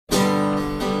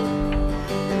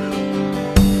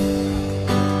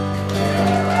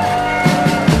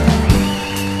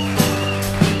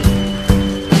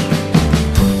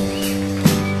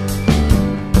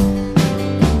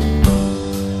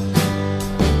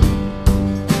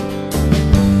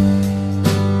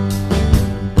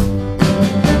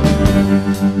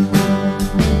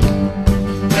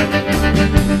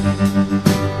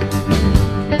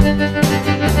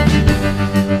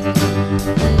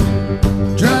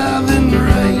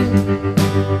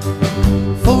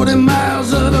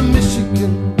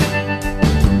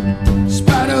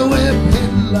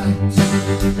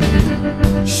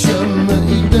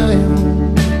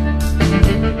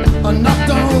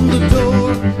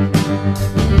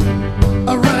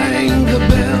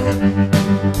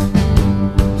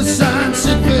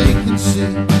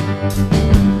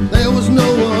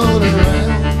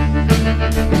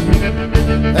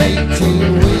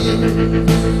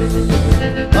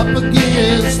up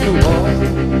against the wall.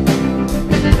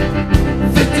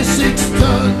 56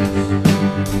 tons,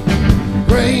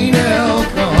 grain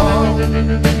alcohol,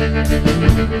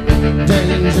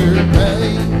 danger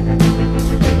pain.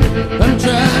 I'm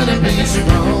trying to be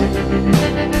strong,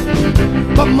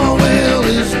 but my will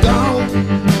is gone.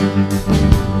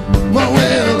 My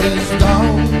will is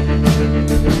gone.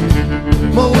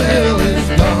 My will is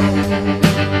gone.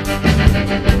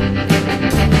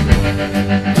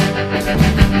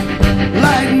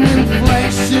 Lightning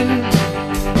flashing,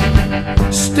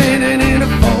 standing in a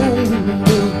phone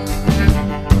booth.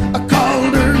 I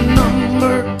called her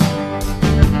number,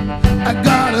 I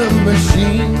got a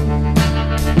machine.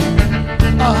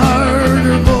 I heard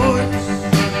her voice,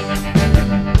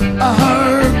 I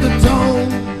heard the tone.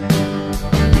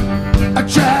 I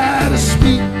tried to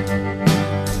speak,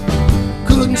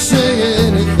 couldn't say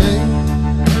anything.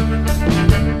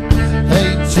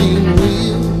 18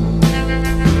 wheels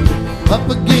up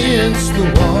against the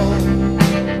wall.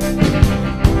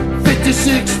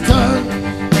 56 tons,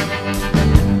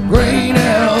 grain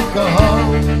alcohol,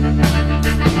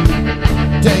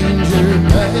 danger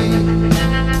pain.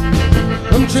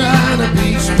 I'm trying to be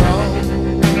strong,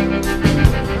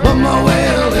 but my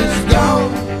will is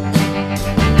gone.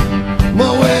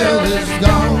 My will is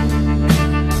gone.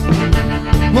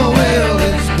 My will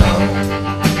is gone.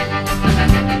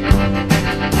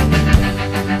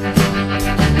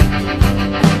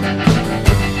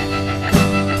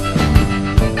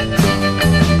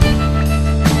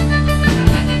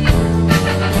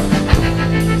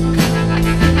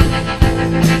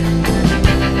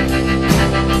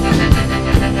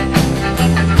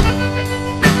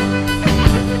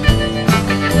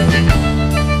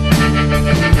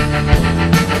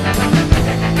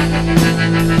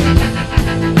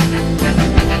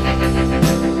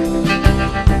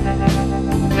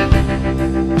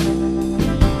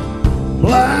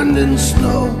 Blinding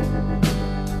snow,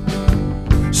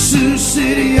 Sioux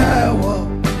City, Iowa.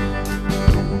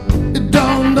 It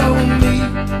dawned on me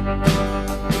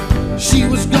she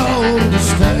was going to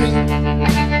stay.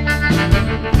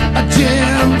 I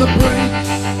jammed the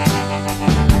brakes,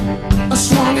 I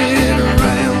swung it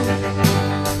around.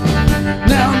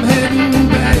 Now I'm heading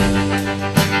back,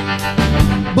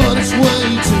 but it's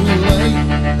way too late.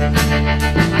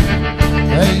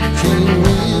 18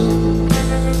 wheels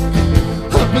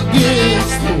up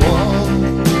against the wall.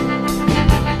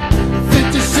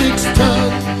 56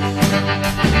 tons,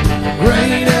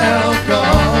 grain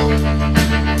alcohol,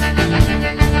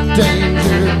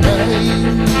 danger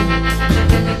pain.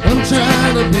 I'm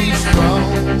trying to be strong,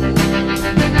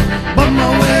 but my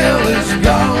will is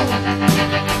gone.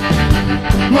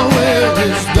 My will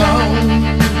is gone.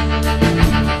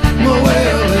 My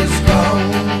will is gone.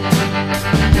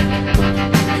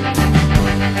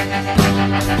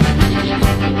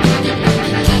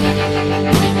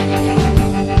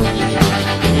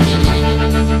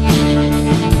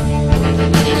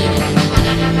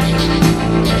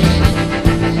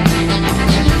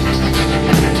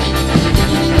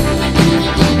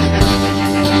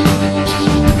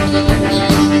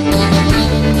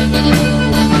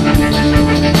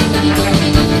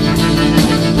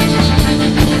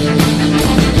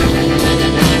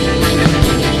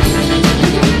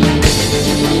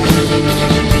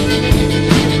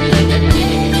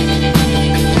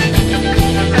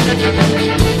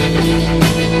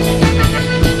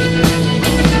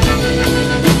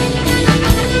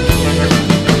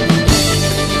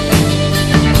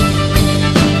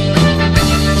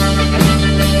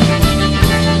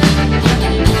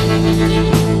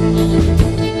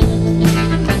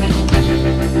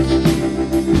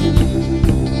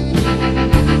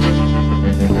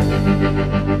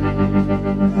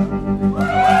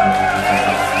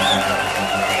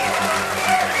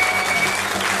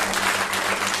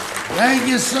 Thank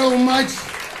you so much.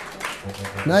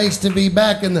 Nice to be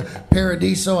back in the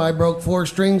Paradiso. I broke 4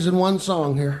 strings in one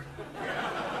song here.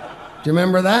 Do you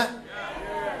remember that?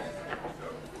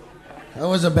 That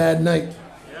was a bad night.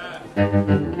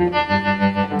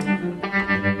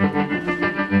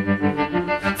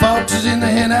 Foxes in the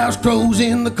henhouse, crows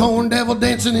in the corn, devil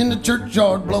dancing in the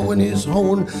churchyard, blowing his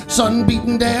horn. Sun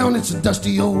beating down, it's a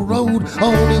dusty old road.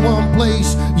 Only one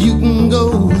place you can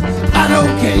go. I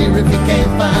don't care if you can't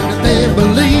find it, they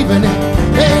believe in it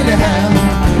anyhow.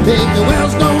 If the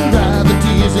well's gone dry, the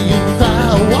tears that you can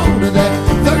cry water that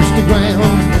thirsty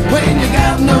ground. When you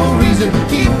got no reason,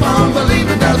 keep on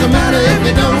believing. Doesn't matter if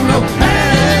you don't know.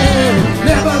 Hey,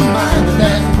 never mind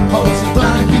that. Horse is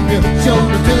blind, keep your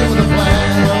shoulder to the plow.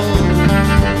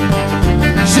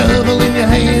 Shovel in your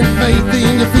hand, faith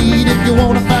in your feet. If you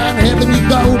want to find heaven, you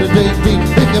go to dig deep.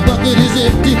 If your bucket is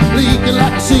empty,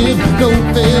 sieve, don't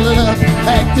fill it up,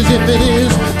 act as if it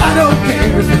is. I don't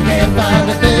care if you can't find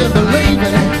it, they believe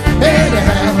in it.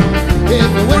 Anyhow, if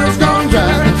the well's gone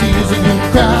dry, the tears that you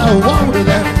cry water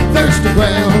that thirsty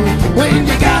ground. When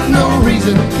you got no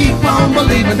reason, keep on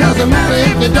believing. Doesn't matter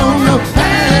if you don't know.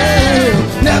 Hey,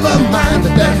 never mind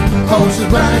the day. Horses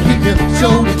ride, keep your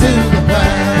shoulder to the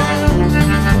plow.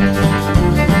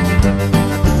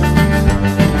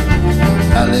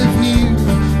 I live here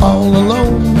all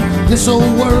alone. This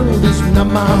old world is not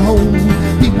my home.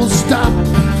 People stop,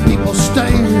 people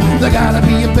stare. There gotta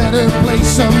be a better place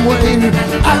somewhere.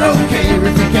 I don't care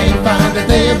if you can't find it,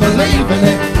 they believe in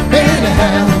it.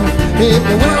 Anyhow, if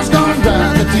the well's gone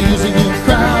dry, the tears that you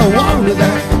cry water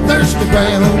that thirsty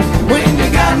ground. When you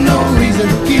got no reason,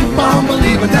 keep on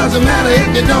believing. Doesn't matter if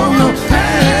you don't know.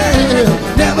 Hey,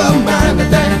 never mind the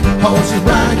day. Horses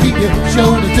ride, keep your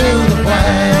shoulder to the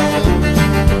plow.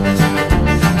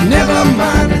 Never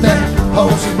mind that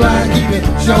horses ride, keep your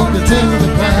shoulder to the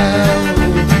plow.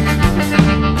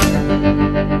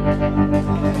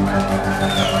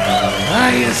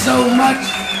 Thank you so much.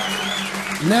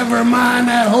 Never mind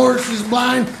that horse is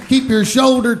blind, keep your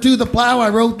shoulder to the plow. I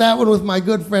wrote that one with my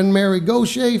good friend Mary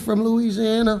Gaucher from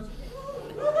Louisiana.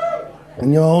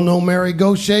 And you all know Mary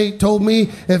Gaucher told me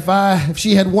if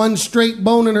she had one straight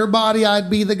bone in her body, I'd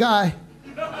be the guy.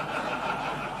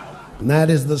 And that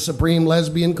is the supreme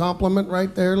lesbian compliment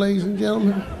right there, ladies and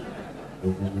gentlemen.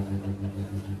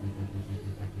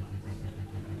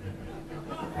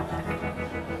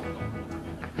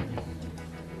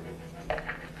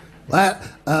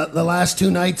 The last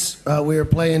two nights we were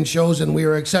playing shows and we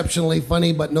were exceptionally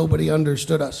funny, but nobody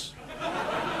understood us.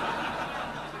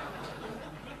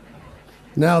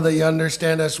 Now that you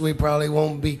understand us, we probably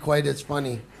won't be quite as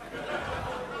funny.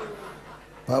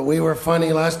 But we were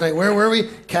funny last night. Where were we?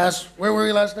 Where were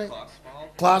we last night?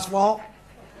 Classwall.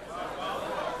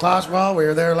 Classwall. We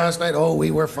were there last night. Oh,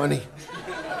 we were funny.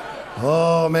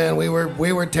 Oh man, we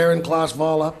were tearing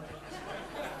Classwall up.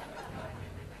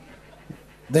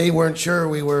 They weren't sure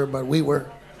we were, but we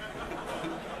were.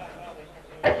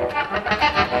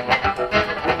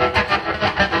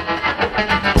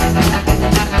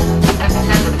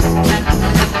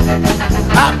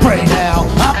 I pray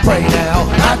now,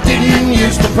 I didn't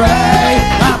used to pray.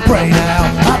 I pray now,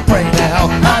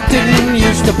 I didn't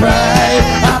used to pray.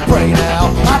 I pray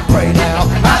now,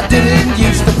 I didn't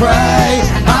used to pray.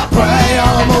 I pray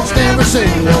almost every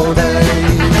single day.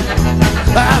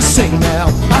 I sing now,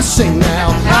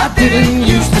 I didn't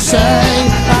used to sing.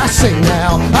 I sing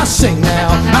now,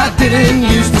 I didn't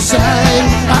used to sing.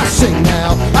 I sing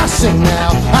now,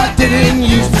 I didn't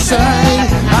used to sing.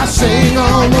 I sing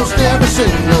almost every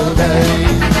single day.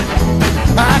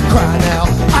 I cry now,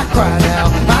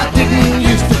 I didn't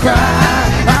used to cry.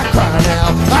 I cry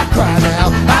now,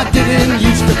 I didn't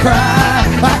used to cry.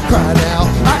 I cry now,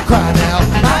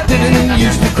 I didn't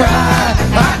used to cry.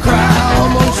 I cry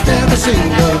almost every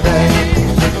single day.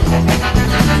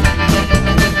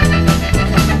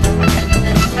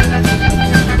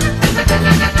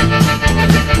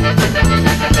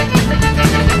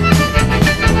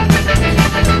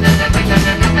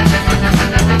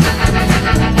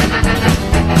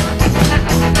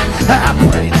 I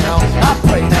pray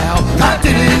now, I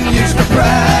didn't used to pray.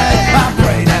 I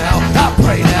pray now,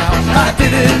 I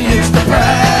didn't used to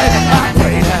pray. I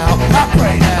pray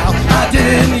now, I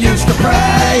didn't used to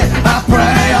pray. I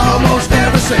pray almost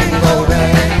every single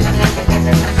day.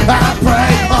 I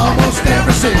pray almost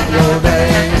every single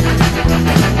day.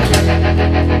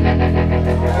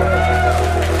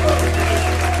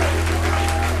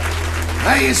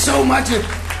 Thank you so much.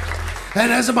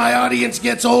 And as my audience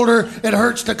gets older, it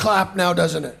hurts to clap now,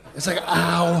 doesn't it? It's like,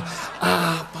 ow,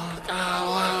 ow, fuck,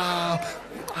 ow, ow,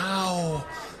 ow.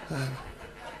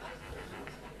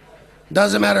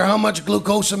 Doesn't matter how much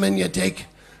glucosamine you take.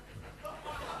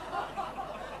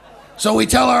 So we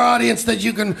tell our audience that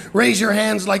you can raise your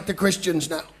hands like the Christians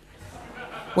now.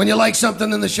 When you like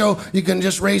something in the show, you can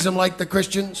just raise them like the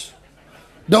Christians.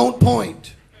 Don't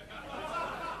point.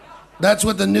 That's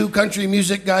what the new country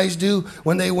music guys do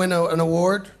when they win an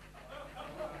award.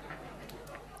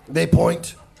 They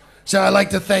point. So I'd like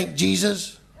to thank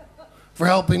Jesus for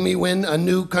helping me win a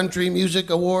new country music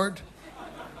award.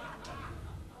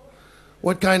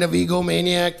 What kind of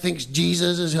egomaniac thinks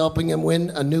Jesus is helping him win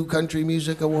a new country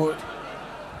music award?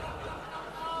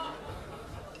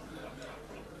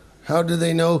 How do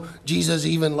they know Jesus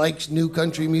even likes new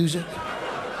country music?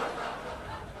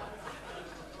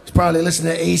 He's probably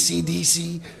listening to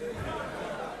AC/DC.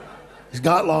 He's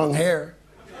got long hair.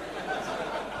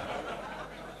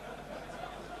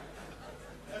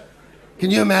 Can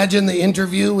you imagine the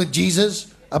interview with Jesus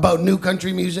about new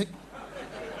country music.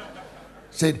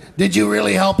 Said, did you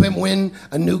really help him win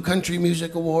a new country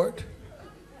music award?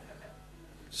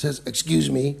 Says,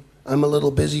 excuse me, I'm a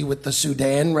little busy with the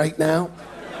Sudan right now.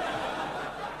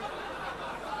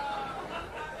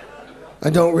 I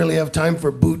don't really have time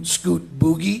for boot, scoot,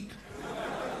 boogie.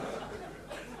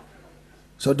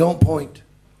 So don't point,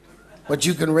 but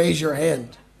you can raise your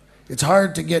hand. It's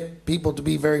hard to get people to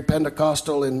be very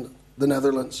Pentecostal in the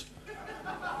Netherlands.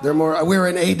 They're more. We were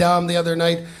in Amsterdam the other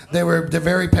night. They're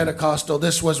very Pentecostal.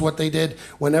 This was what they did.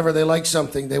 Whenever they liked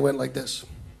something, they went like this.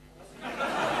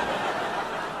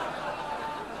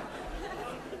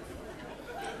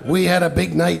 We had a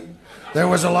big night. There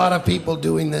was a lot of people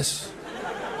doing this.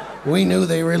 We knew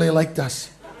they really liked us.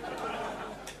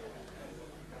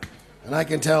 And I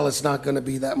can tell it's not going to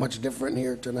be that much different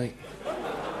here tonight.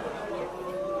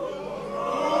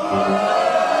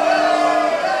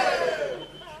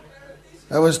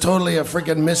 That was totally a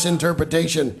freaking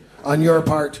misinterpretation on your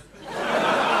part.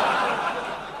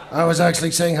 I was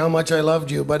actually saying how much I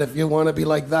loved you, but if you want to be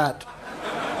like that.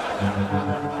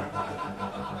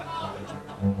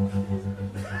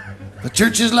 The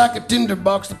church is like a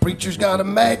tinderbox, the preacher's got a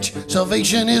match.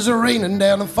 Salvation is a raining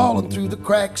down and falling through the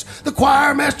cracks. The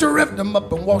choir master ripped them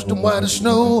up and washed them white as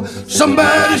snow.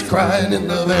 Somebody's crying in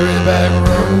the very back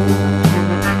row.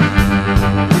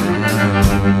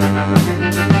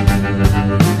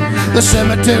 The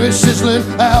cemetery's sizzling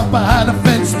out behind a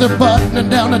fence. They're buttoning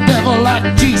down the devil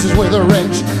like Jesus with a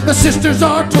wrench. The sisters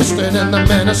are twisting and the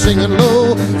men are singing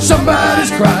low.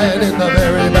 Somebody's crying in the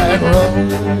very back row.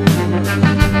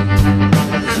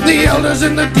 The elders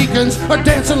and the deacons are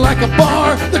dancing like a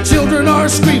bar. The children are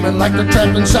screaming like they're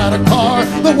trapped inside a car.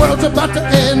 The world's about to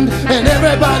end and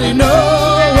everybody knows.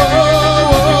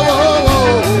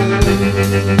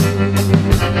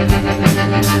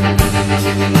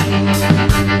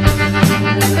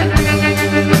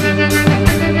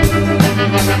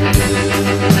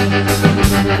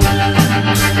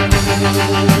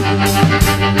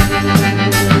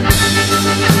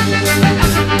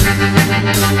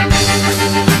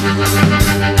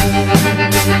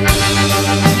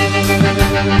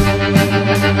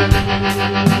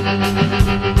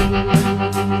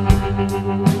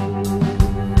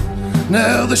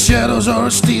 Now the shadows are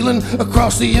stealing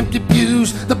across the empty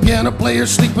pews. The piano player's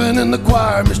sleeping and the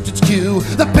choir missed its cue.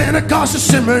 The Pentecost is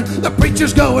simmering, the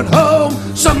preacher's going home.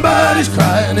 Somebody's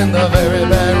crying in the very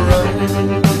back row.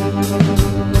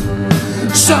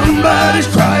 Somebody's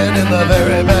crying in the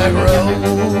very back row.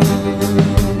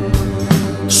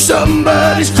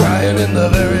 Somebody's crying in the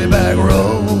very back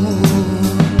row.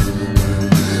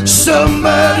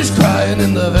 Somebody's crying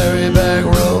in the very back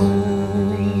row.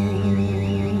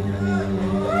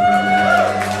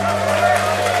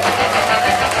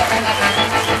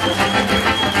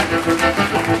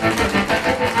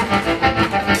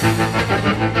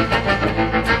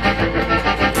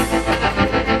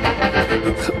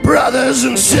 Brothers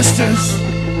and sisters,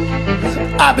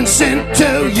 I've been sent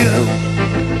to you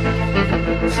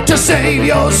to save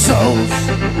your souls.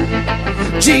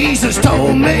 Jesus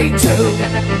told me to.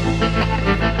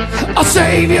 I'll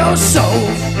save your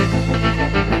souls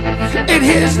in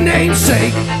His name's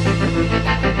sake,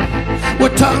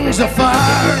 with tongues of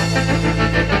fire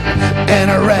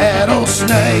and a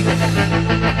rattlesnake.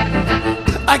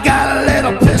 I got a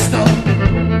little pistol,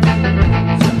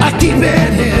 I keep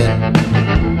it hid.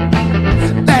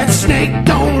 That snake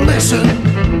don't listen,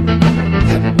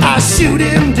 I shoot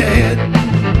him dead.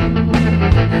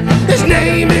 His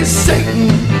name is Satan,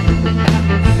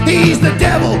 he's the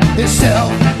devil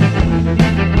himself.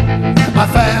 I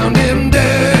found him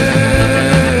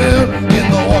dead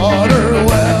in the water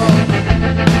well.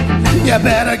 You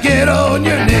better get on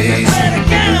your knees. Better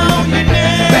get on your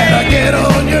knees. Better get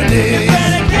on your knees.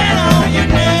 Better get on your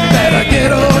knees. Better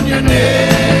get on your knees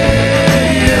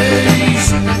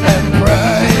and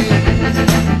pray.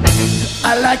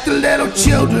 I like the little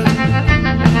children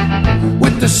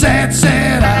with the sad,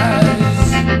 sad eyes.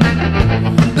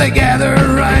 They gather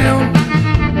around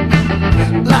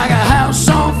like a house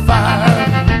on fire,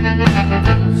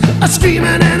 a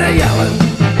screaming and a yelling,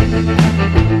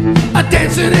 a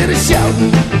dancing and a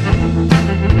shouting.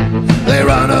 They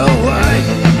run away,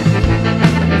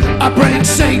 I bring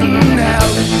Satan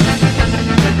out.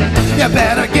 You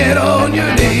better get on your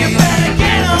knees. You better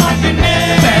get on your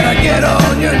knees. Better get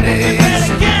on your knees.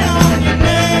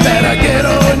 Better get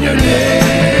on your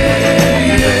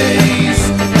knees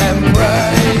and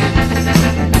pray.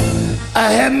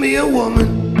 I had me a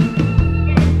woman,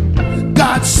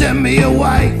 God sent me a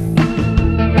wife.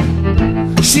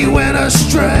 She went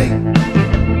astray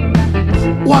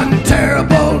one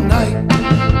terrible night.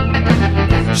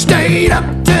 Stayed up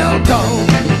till dawn,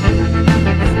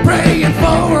 praying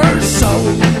for her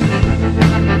soul.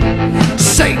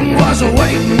 Satan was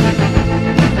awaiting,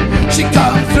 she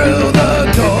come through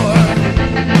the door.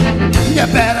 You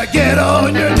better get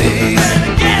on your knees,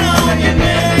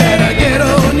 better get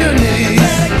on your knees,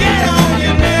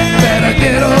 better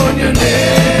get on your knees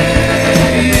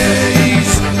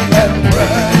and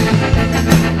pray.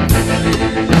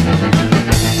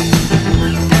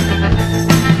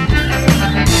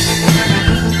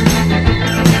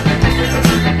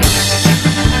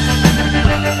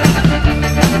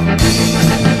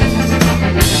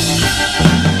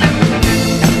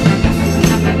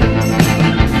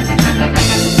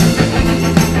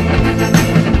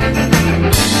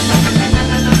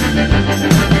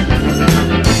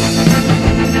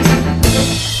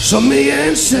 So me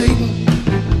and Satan,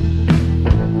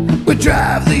 we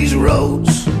drive these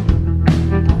roads,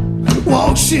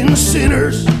 washing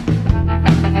sinners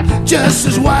just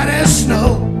as white as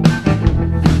snow.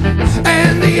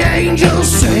 And the angels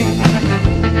sing,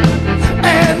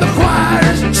 and the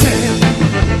choirs chant,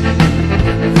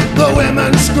 the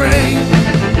women scream,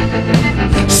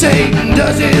 Satan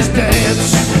does his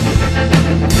dance.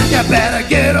 You better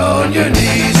get on your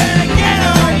knees, better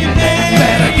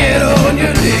get on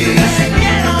your knees,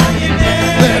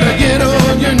 better get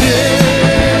on your knees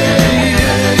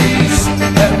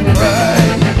and pray.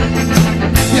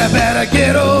 You better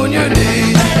get on your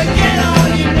knees,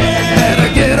 better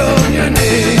get on your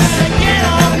knees,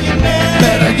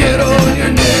 better get on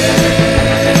your knees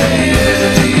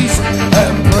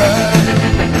and pray.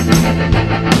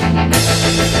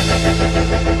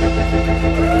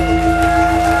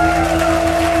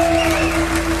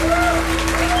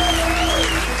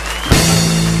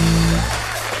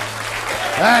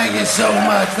 Thank you so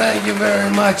much. Thank you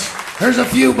very much. There's a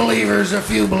few believers,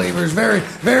 very,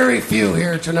 very few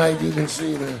here tonight. You can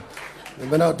see they've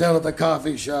been out down at the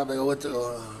coffee shop. They go, what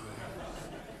the...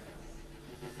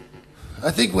 I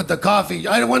think with the coffee,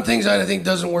 one thing I think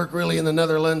doesn't work really in the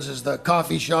Netherlands is the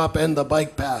coffee shop and the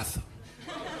bike path.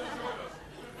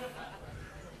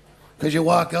 Because you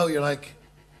walk out, you're like,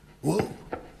 whoa,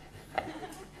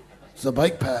 it's a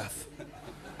bike path.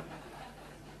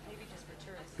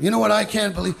 You know what I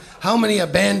can't believe? How many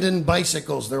abandoned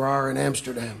bicycles there are in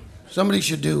Amsterdam. Somebody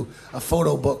should do a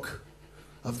photo book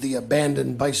of the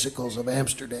abandoned bicycles of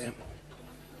Amsterdam.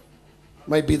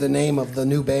 Might be the name of the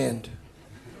new band.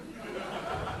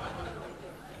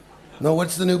 No,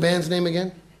 what's the new band's name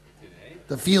again?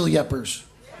 The Feel Yeppers.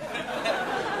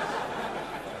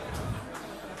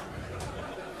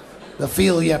 The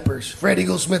Feel Yeppers. Fred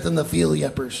Eaglesmith and the Feel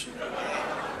Yeppers.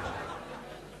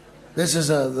 This is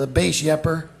the bass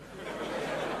yepper,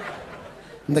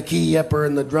 and the key yepper,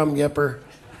 and the drum yepper.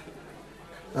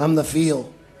 I'm the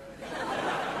feel.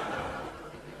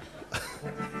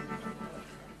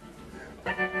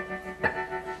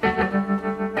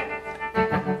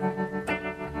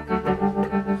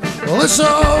 Well, it's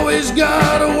always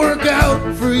gotta work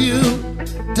out for you,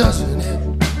 doesn't it?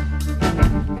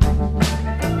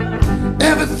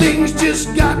 Everything's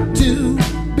just got to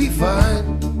be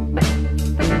fine.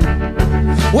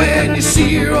 When you see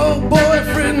your old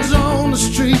boyfriends on the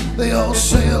street, they all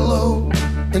say hello,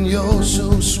 and you're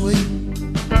so sweet.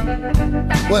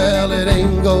 Well, it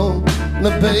ain't gonna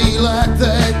be like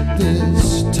that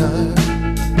this time.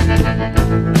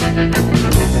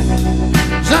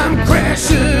 'Cause I'm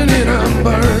crashing and I'm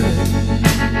burning,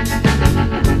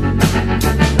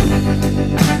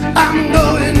 I'm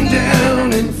going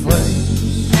down in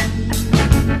flames.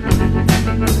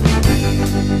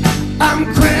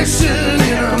 I'm crashing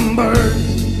and I'm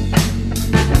burning,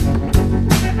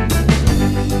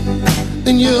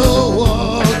 and you're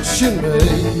watching me.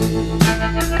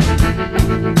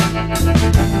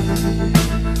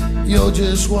 You're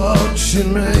just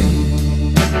watching me.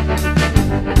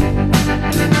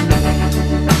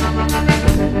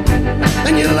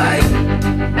 And you like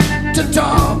to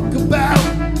talk about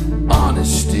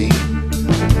honesty,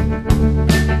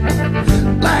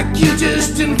 like you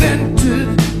just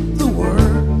invented the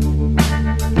word,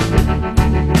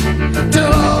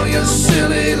 till all your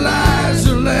silly lies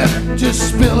are left just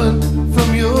spilling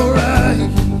from your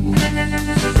eyes.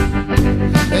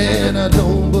 And I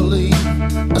don't believe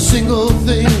a single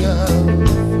thing I've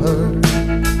heard.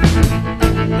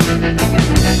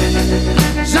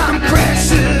 'Cause I'm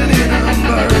crashing and I'm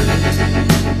burning,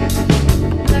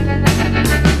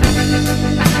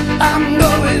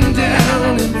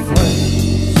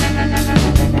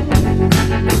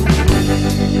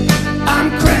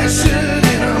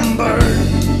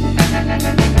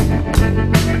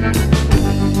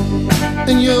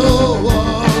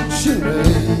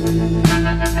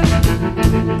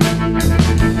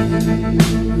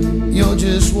 You're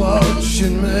just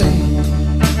watching me.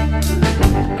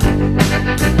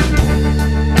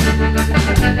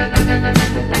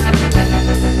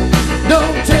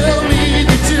 Don't tell me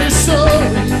that you're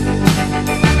sorry.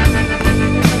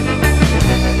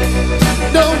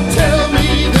 Don't tell me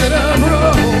that I'm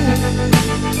wrong.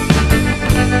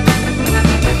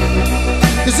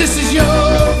 'Cause this is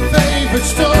your favorite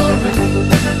story.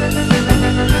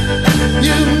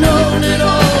 You've known it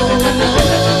all along.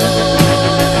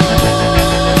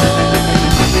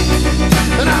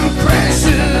 And I'm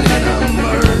crashing and I'm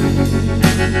burning.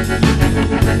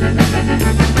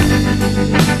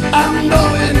 I'm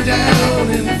going down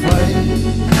in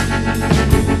flames.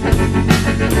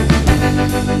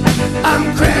 I'm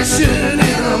crashing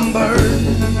and I'm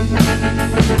burning.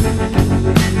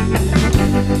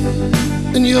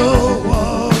 And you're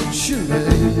watching me.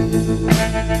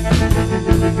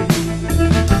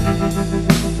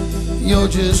 You're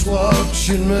just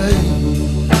watching me.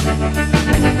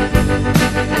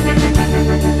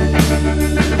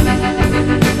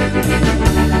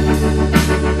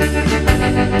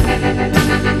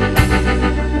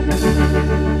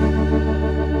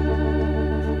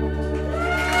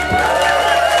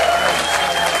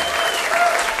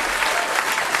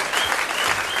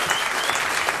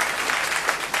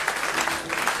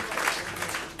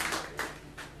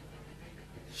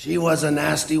 She was a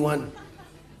nasty one.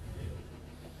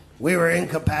 We were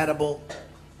incompatible.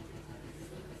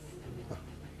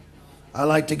 I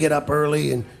like to get up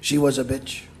early and she was a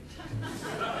bitch.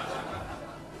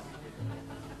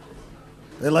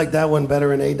 They like that one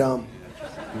better than Adam.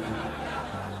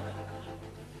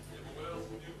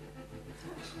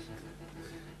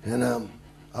 And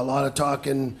a lot of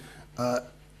talking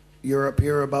Europe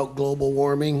here about global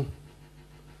warming.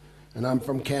 And I'm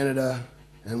from Canada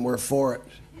and we're for it.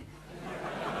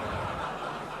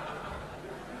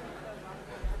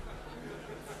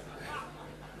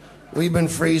 We've been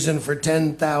freezing for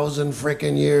 10,000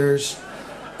 frickin' years,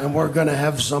 and we're gonna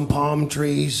have some palm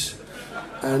trees,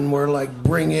 and we're like,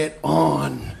 bring it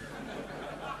on.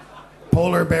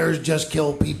 Polar bears just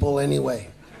kill people anyway.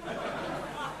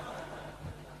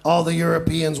 All the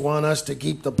Europeans want us to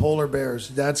keep the polar bears.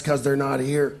 That's because they're not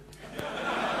here.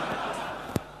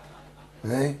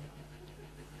 Hey?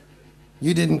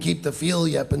 You didn't keep the feel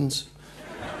yeppins.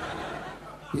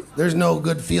 There's no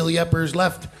good feel yeppers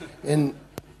left in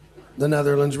the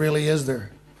Netherlands, really, is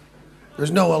there?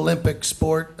 There's no Olympic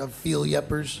sport of feel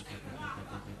yeppers.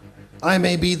 I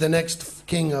may be the next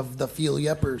king of the feel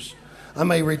yeppers. I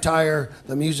may retire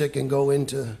the music and go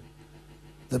into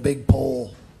the big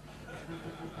pole.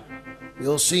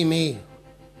 You'll see me,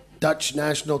 Dutch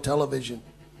national television.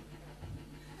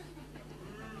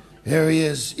 Here he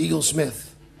is, Eaglesmith.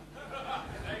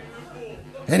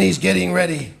 And he's getting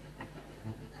ready.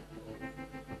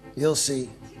 You'll see.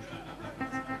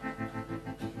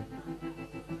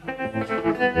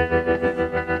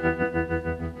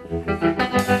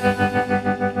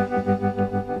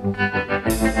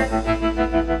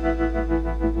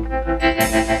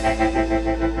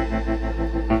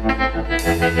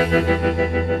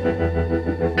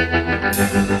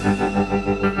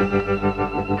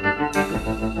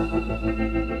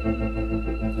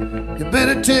 You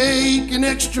better take an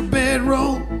extra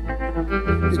bedroll.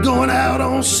 You're going out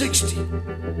on 60.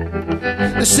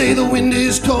 They say the wind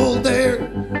is cold there,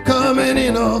 coming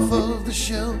in off of the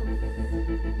shelf.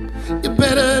 You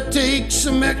better take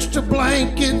some extra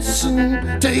blankets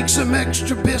and take some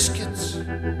extra biscuits.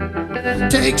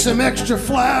 Take some extra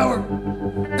flour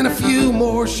and a few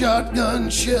more shotgun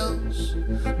shells.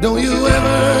 Don't you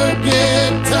ever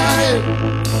get tired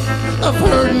of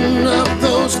herding up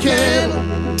those cattle,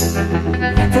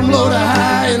 from low to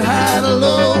high and high to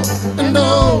low, and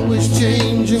always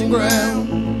changing ground.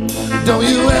 Don't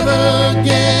you ever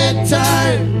get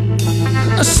tired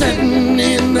of sitting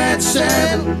in that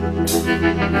saddle,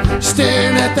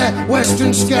 staring at that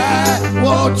western sky,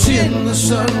 watching the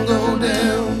sun go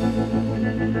down?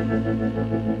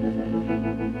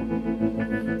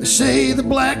 They say the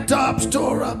blacktop's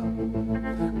tore up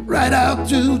right out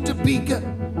to Topeka.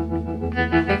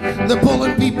 They're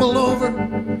pulling people over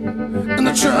and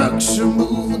the trucks are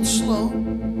moving slow.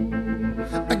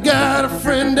 I got a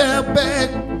friend out back,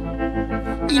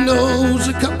 he knows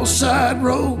a couple side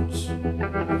roads.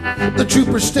 The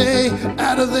troopers stay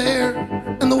out of there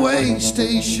and the way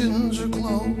stations are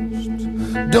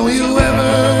closed. Don't you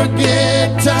ever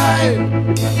get tired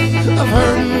of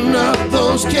herding up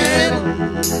those cattle,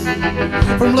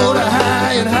 from low to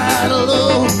high and high to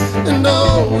low, and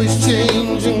always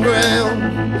changing ground?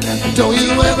 Don't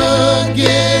you ever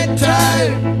get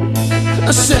tired of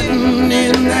sitting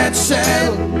in that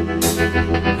saddle,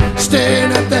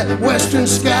 staring at that western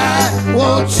sky,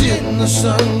 watching the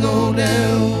sun go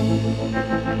down.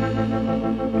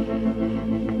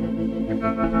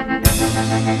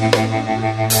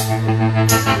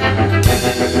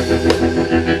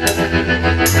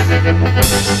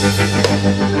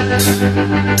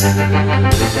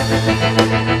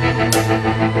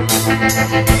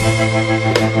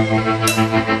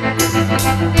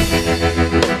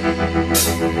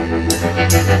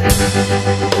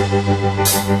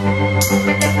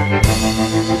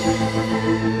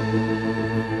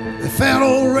 They found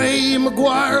old Ray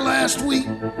McGuire last week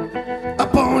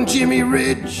up on Jimmy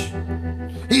Ridge.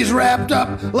 He's wrapped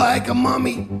up like a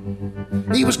mummy.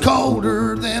 He was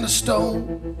colder than a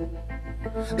stone.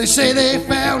 They say they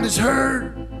found his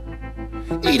herd.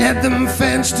 He'd had them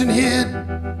fenced and hid.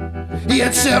 He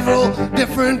had several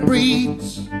different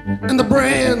breeds, and the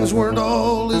brands weren't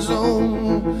all his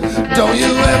own. Don't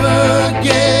you ever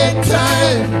get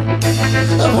tired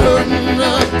of herding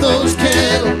up those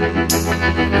cattle?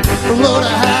 From low to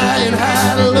high and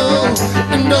high to low,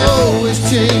 and always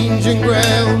changing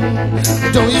ground.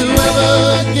 Don't you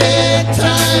ever get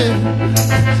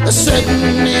tired of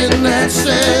sitting in that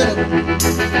saddle,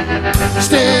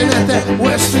 staring at that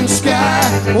western sky,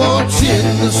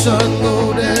 watching the sun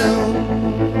go down?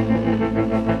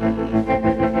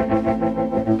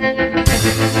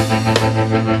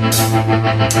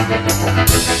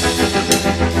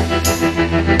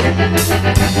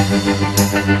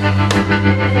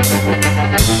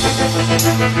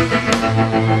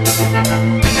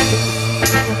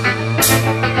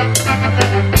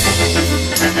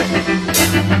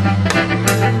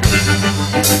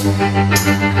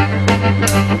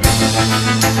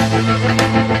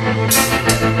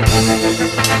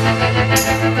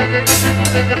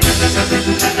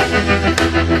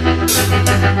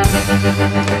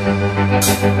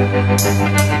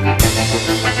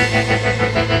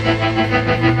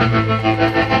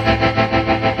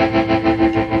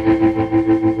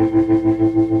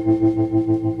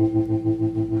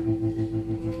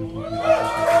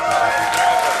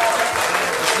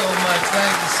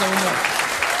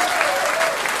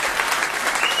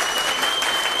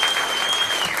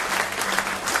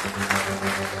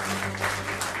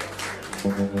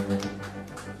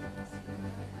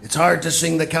 It's hard to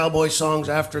sing the cowboy songs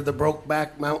after the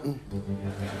Brokeback Mountain.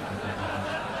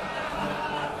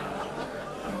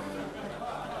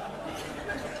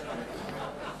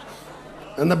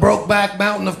 And the Brokeback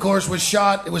Mountain, of course, was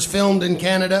shot. It was filmed in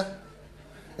Canada.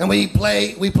 And we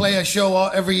play a show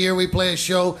every year. We play a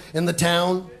show in the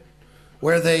town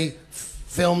where they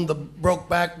filmed the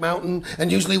Brokeback Mountain. And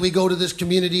usually we go to this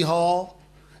community hall,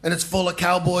 and it's full of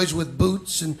cowboys with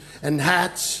boots and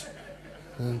hats.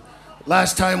 And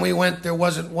last time we went, there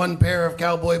wasn't one pair of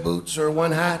cowboy boots or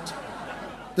one hat.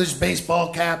 There's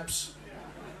baseball caps.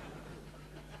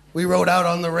 We rode out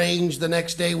on the range. The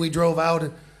next day we drove out,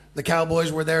 and the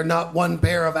cowboys were there, not one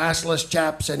pair of assless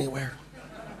chaps anywhere.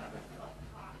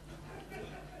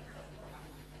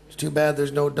 It's too bad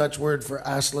there's no Dutch word for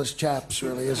assless chaps,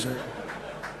 really, is there?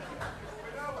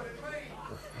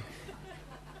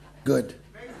 Good.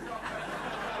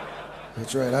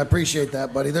 That's right. I appreciate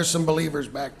that, buddy. There's some believers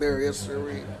back there. Yes,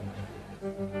 sir.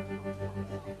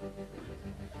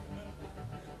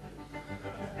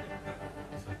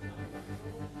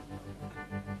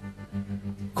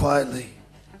 Quietly,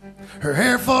 her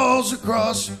hair falls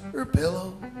across her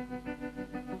pillow.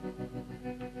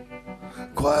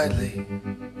 Quietly,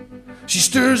 she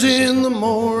stirs in the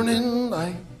morning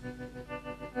light.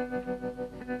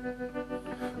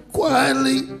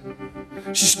 Quietly,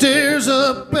 she stares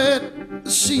up at the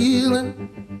ceiling,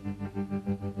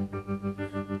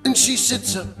 and she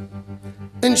sits up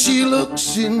and she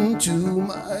looks into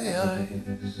my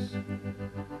eyes.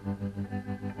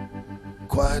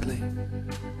 Quietly,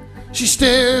 she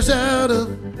stares out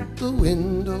of the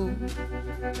window.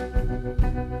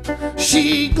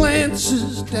 She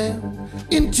glances down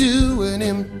into an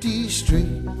empty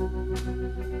street,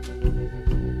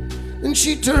 and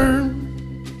she turns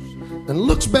and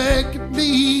looks back at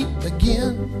me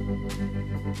again.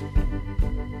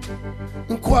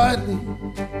 And quietly,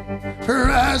 her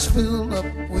eyes fill up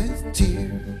with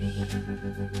tears.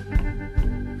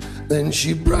 Then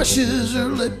she brushes her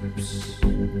lips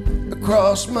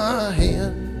across my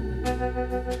hand.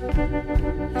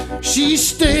 She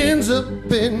stands up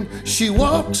and she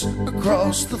walks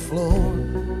across the floor.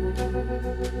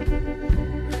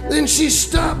 Then she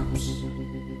stops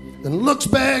and looks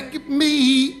back at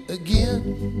me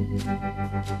again.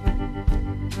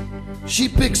 She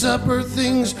picks up her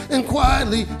things and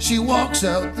quietly she walks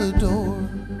out the door.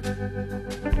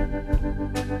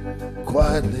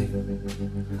 quietly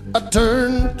I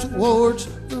turned towards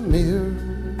the mirror.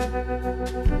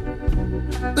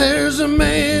 There's a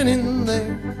man in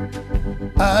there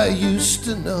I used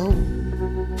to know.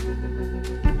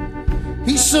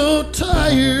 He's so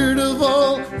tired of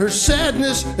all her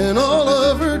sadness and all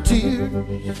of her tears.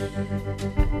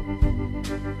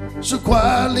 So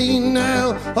quietly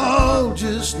now I'll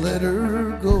just let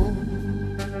her go.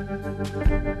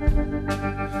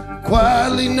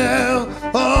 Quietly now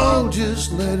I'll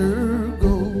just let her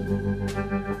go.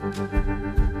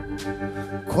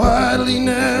 Quietly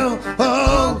now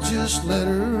I'll just let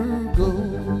her go.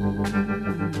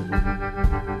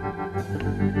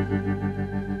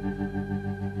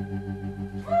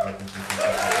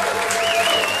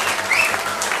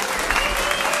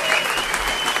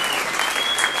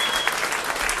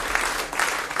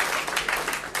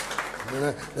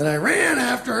 Then I ran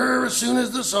after her as soon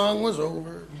as the song was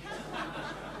over.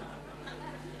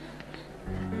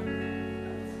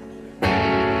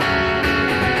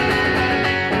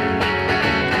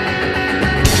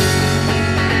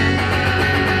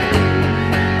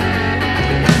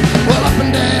 Well, up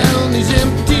and down these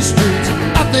empty streets,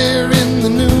 out there in the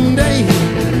noonday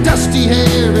heat, dusty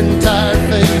hair and tired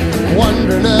feet,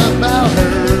 wondering about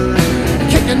her,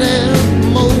 kicking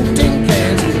them old tin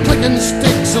cans, clicking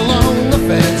sticks along the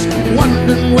fence,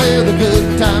 wondering where the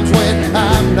good times went.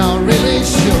 I'm not really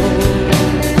sure.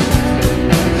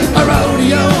 A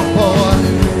rodeo boy,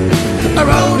 a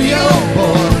rodeo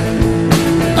boy,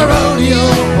 a rodeo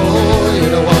boy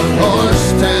in a one-horse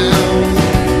town.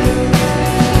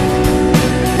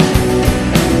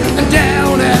 And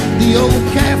down at the old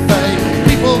cafe,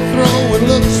 people throwing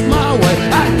looks my way.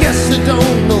 I guess they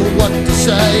don't know what to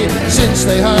say since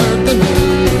they heard the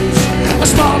news. A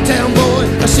small town boy,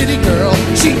 a city girl,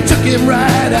 she took him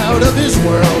right out of his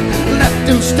world, left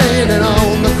him standing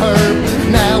on the curb,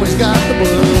 now he's got the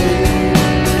blues.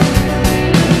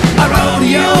 A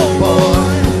rodeo boy,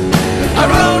 a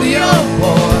rodeo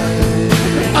boy,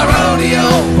 a rodeo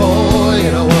boy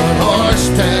in a one-horse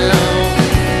town.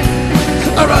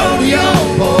 A rodeo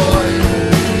boy,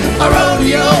 a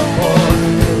rodeo boy,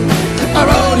 a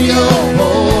rodeo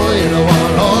boy in a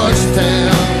one-horse town.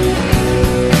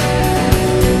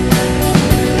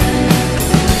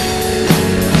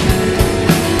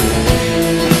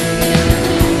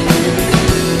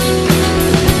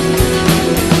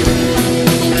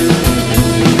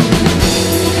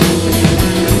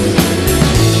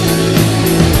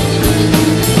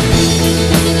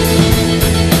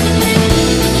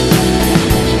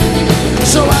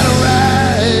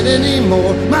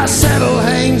 My saddle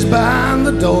hangs behind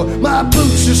the door, my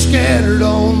boots are scattered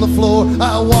on the floor,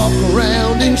 I walk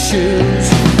around in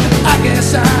shoes. I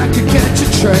guess I could catch a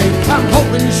train, I'm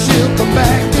hoping she'll come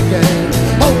back again,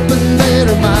 hoping that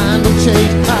her mind will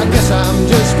change. I guess I'm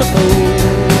just a fool.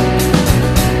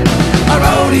 A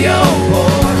rodeo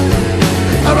boy,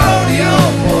 a rodeo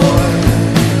boy,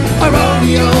 a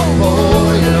rodeo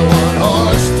boy in a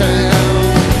one-horse town.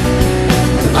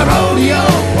 A rodeo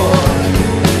boy,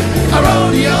 a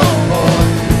rodeo boy,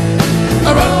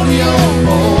 a rodeo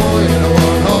boy in a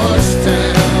one-horse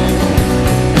town.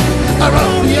 A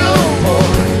rodeo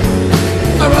boy,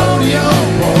 a rodeo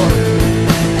boy,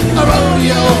 a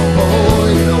rodeo boy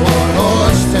in a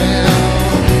one-horse town.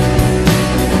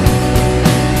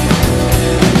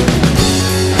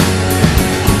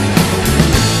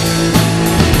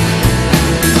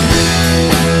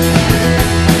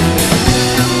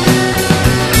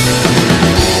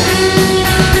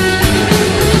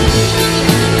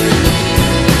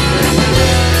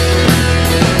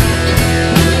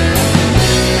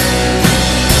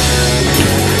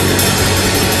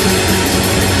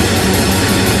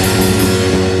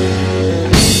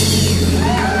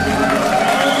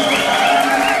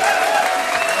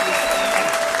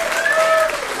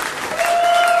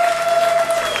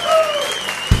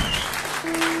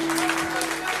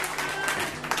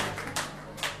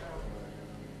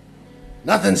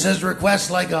 Nothing says request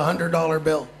like $100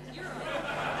 bill.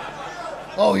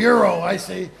 Oh, euro, I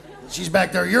see. She's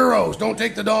back there. Euros, don't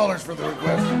take the dollars for the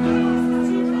request.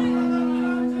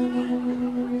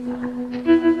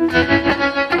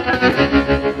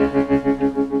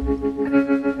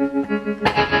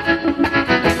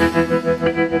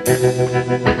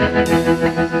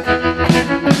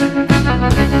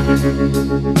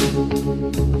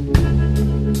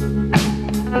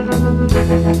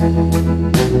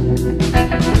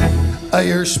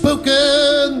 You're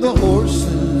spooking the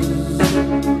horses,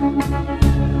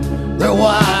 they're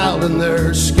wild and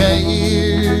they're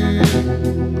scared,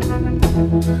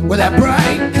 with that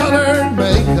bright colored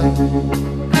makeup,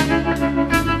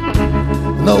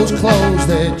 those clothes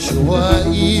that you wear.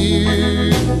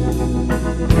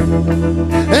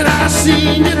 And I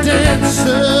seen you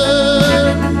dancing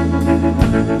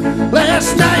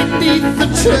last night neath the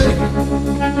tree,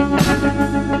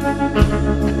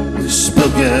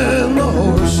 spooking the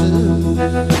horses,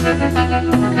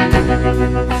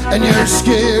 and you're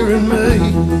scaring me.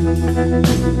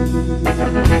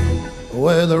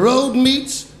 Where the road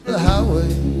meets the highway,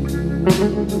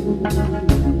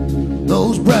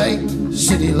 those bright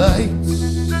city lights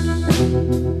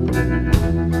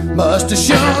must have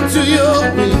shone through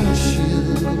your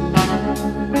windshield,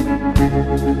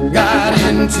 got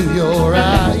into your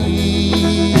eyes,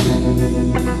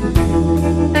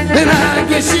 and I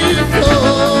guess you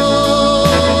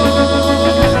thought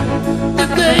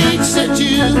that they'd set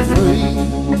you free,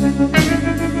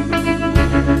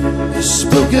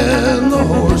 spooking the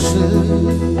horses,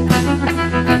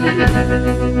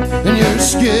 and you're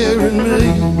scaring me.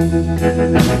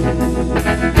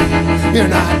 You're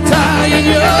not tying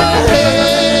your hair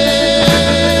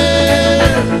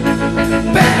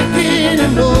back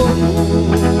anymore,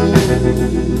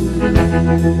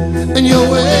 and you're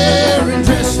wearing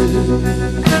dresses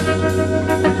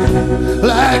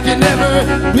like you never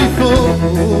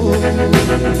before,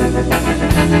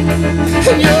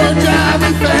 and you're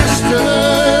driving faster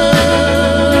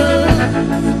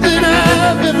than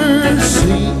I've ever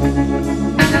seen,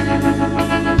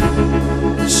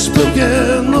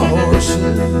 spooking the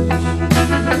horses,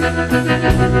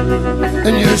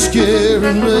 and you're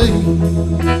scaring me.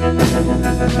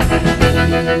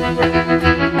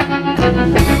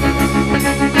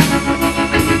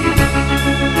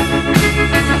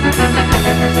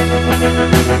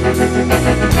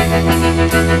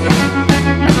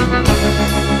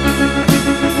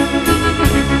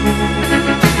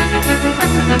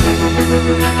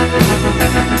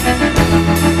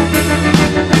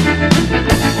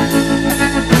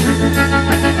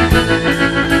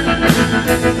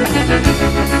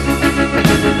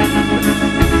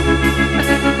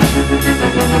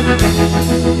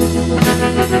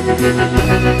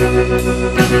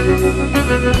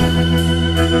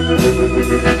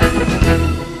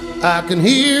 I can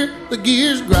hear the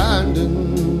gears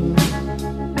grinding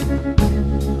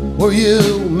where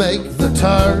you make the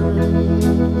turn,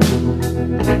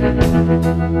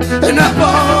 and up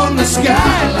on the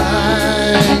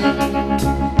skyline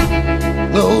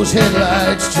those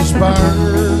headlights just burn,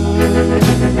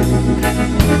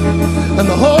 and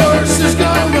the horse is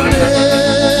gone running,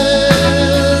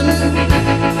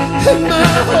 and my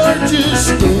heart just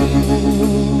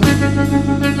screams,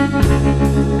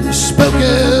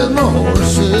 spooking the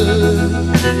horses,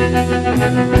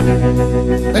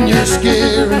 and you're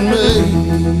scaring me.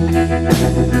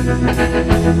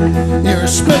 You're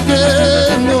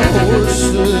spooking the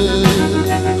horses,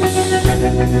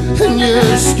 and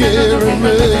you're scaring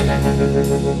me.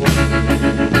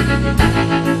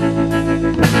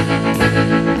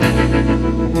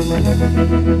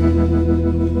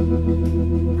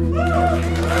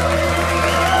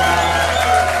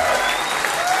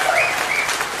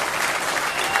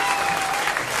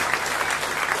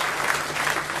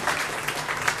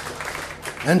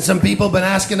 And some people have been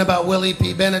asking about Willie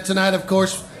P. Bennett tonight. Of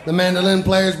course, the mandolin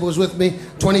player was with me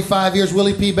 25 years.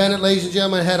 Willie P. Bennett, ladies and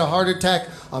gentlemen, had a heart attack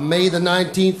on May the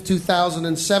 19th,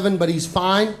 2007, but he's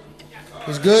fine.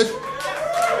 He's good.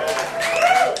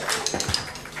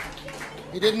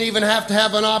 He didn't even have to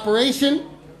have an operation.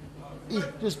 He's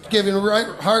just giving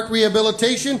heart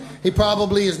rehabilitation. He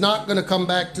probably is not going to come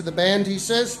back to the band, he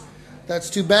says.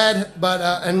 That's too bad, but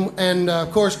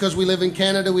of course, because we live in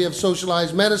Canada, we have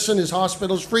socialized medicine. His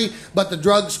hospital's free, but the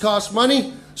drugs cost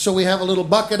money, so we have a little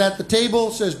bucket at the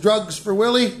table, says drugs for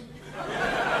Willie.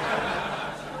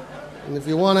 And if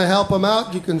you want to help him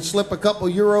out, you can slip a couple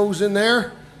euros in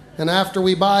there, and after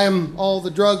we buy him all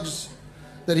the drugs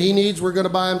that he needs, we're going to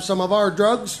buy him some of our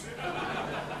drugs,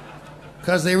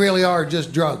 because they really are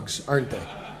just drugs, aren't they?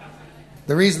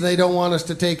 The reason they don't want us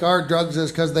to take our drugs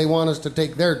is because they want us to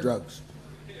take their drugs.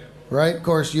 Right? Of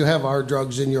course, you have our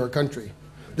drugs in your country.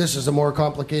 This is a more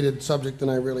complicated subject than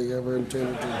I really ever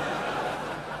intended to.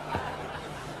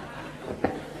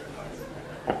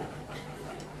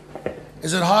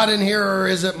 Is it hot in here or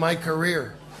is it my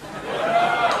career?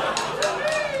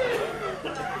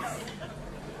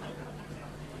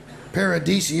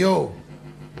 Paradiso.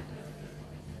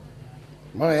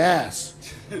 My ass.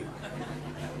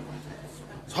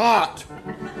 It's hot.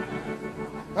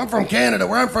 I'm from Canada.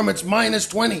 Where I'm from, it's minus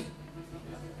 20.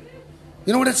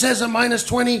 You know what it says at minus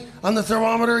 20 on the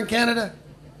thermometer in Canada?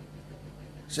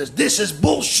 It says, this is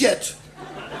bullshit.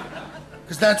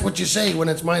 Because that's what you say when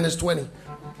it's minus 20.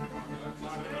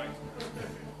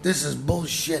 This is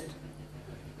bullshit.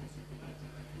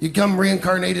 You come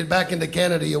reincarnated back into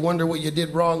Canada, you wonder what you did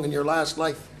wrong in your last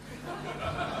life.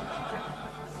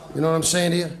 You know what I'm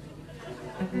saying to you?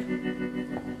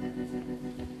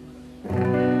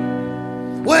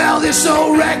 Well, this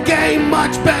old wreck ain't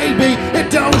much, baby. It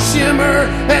don't shimmer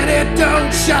and it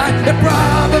don't shine. It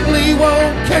probably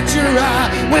won't catch your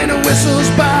eye when it whistles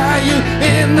by you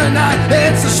in the night.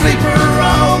 It's the sleeper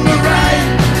on the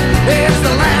right. It's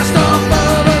the last off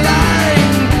of the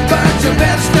line. But you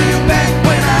better stay back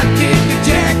when I kick your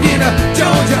jacket up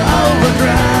Georgia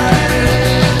overdrive.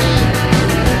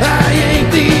 I ain't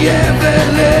the every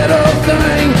little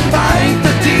thing. I ain't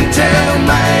the detail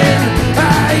man.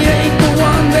 I ain't the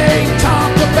one they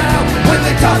talk about when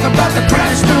they talk about the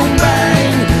crash, boom,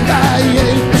 bang. I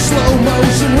ain't the slow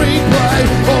motion replay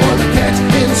or the catch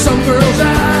in some girl's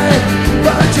eye.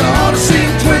 But you ought to see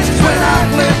twitch when I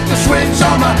flip the switch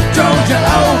on my Georgia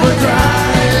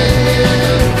overdrive.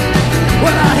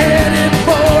 Well, I headed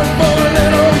forward for a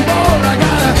little more. I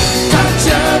got a touch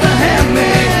of the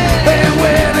Heppner, and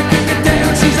when I kick it down,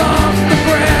 she's off the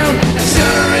ground,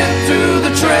 shuddering through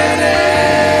the treading.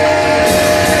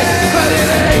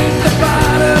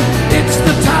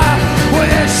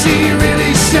 She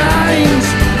really shines,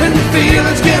 and the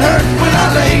feelings get hurt when I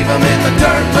leave them in the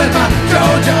dirt with my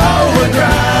Georgia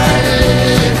overdrive.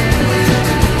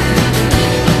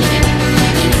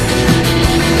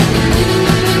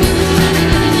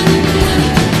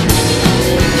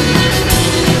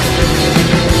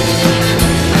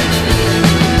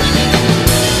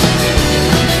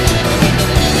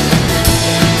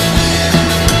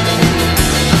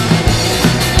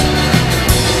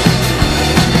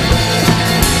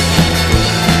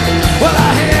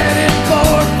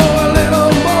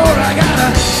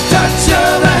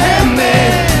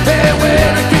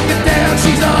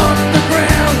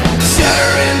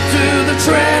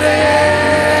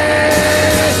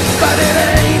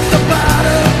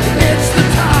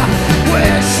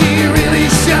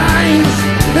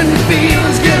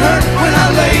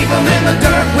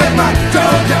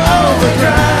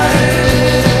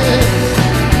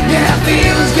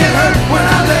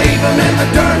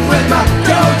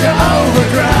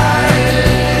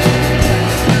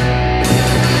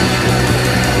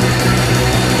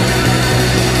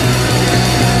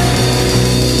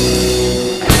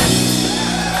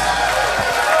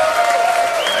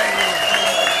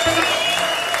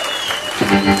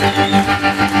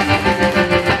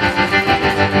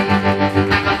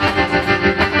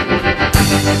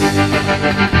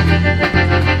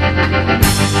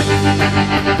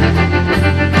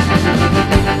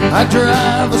 I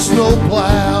drive a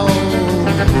snowplow,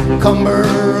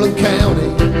 Cumberland County,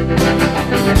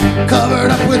 covered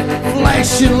up with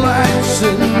flashing lights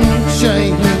and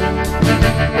chain.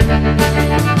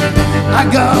 I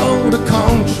go to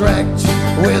contract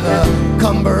with a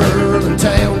Cumberland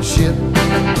township,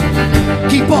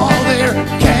 keep all their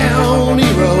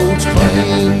county roads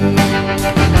clean.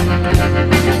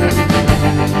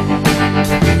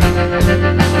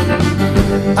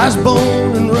 I was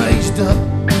born and raised up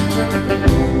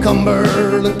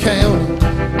Cumberland County.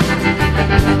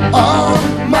 All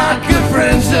my good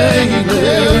friends, they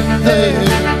live there.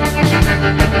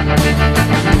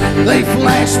 They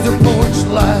flash their porch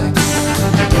lights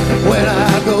when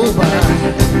I go by.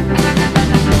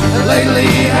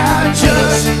 Lately I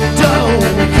just don't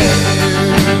care.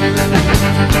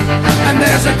 And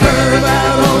there's a curve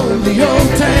out on the old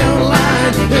town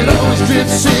line. It always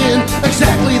drifts in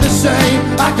exactly the same.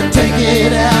 I could take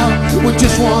it out with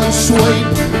just one sweep.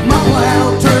 My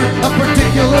plow turned a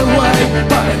particular way,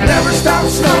 but it never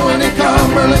stops snowing in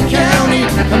Cumberland County,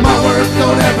 and my work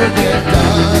don't ever get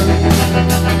done.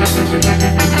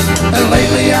 And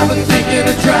lately I've been thinking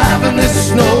of driving this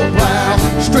snowplow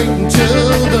straight into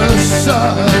the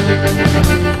sun.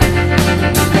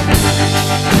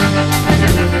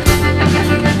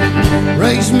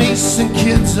 Raised me some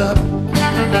kids up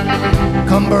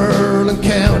Cumberland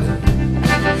County,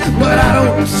 but I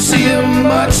don't see them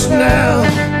much now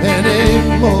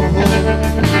anymore.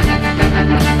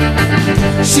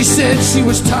 She said she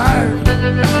was tired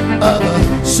of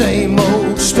the same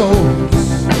old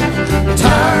stories,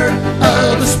 tired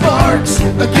of the sparks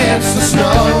against the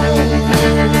snow.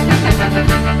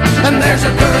 And there's a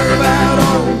curve out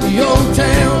on the old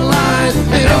town line.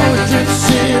 It always drifts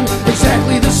in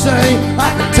exactly the same. I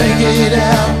could take it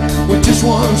out with just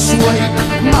one sweep.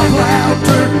 My plow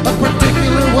turned a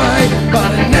particular way,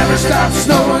 but it never stops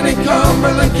snowing in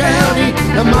Cumberland County,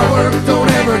 and my work don't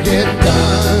ever get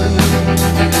done.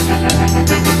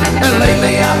 And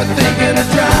lately I've been thinking of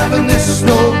driving this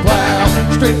snowplow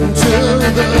straight into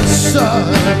the sun.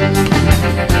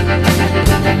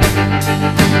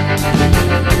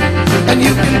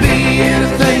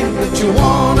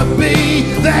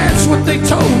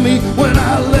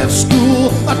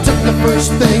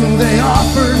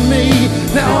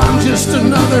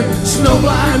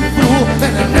 snowblind fool,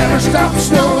 and it never stops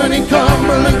snowing in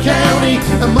Cumberland County,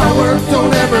 and my work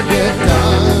don't ever get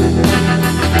done.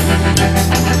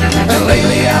 And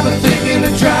lately I've been thinking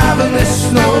of driving this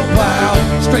snowplow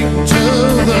straight into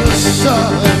the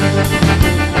sun.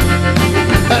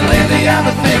 And lately I've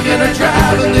been thinking of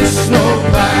driving this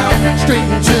snowplow straight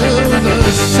into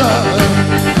the sun.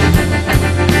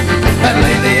 And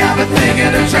lately I've been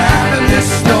thinking of driving this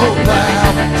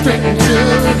snowplow straight into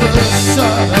the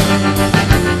sun.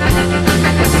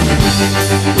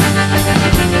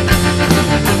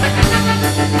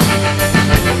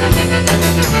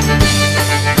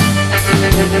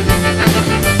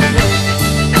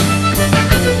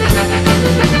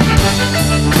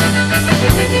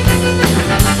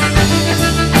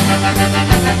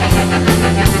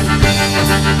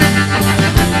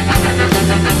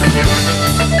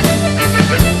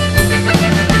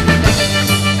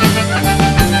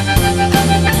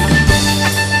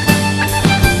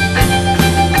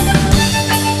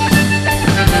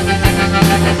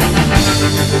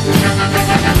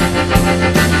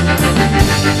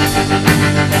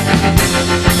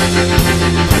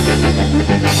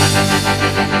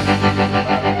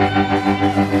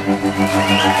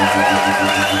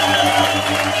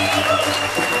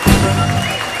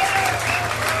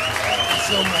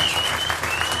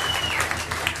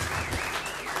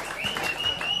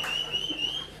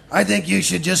 I think you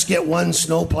should just get one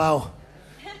snowplow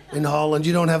in Holland.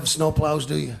 You don't have snowplows,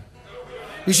 do you?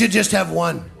 You should just have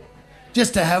one.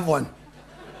 Just to have one.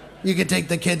 You could take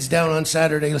the kids down on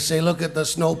Saturday and say, look at the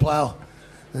snowplow.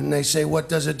 And they say, what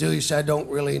does it do? You say, I don't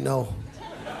really know.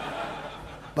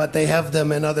 But they have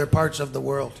them in other parts of the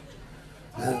world.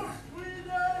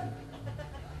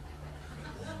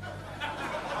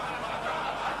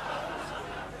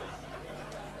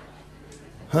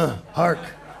 Hark.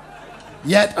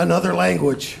 Yet another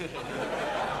language.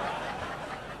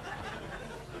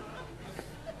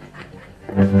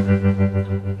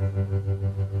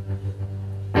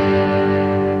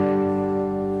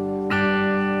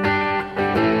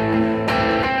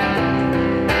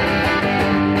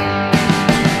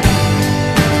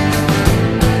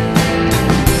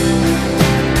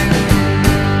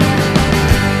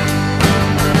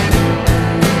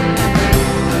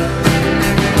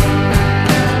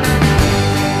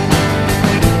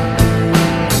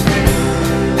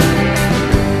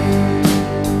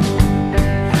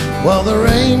 Well, the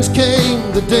rains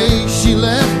came the day she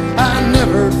left. I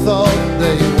never thought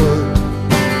they would.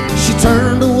 She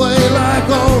turned away like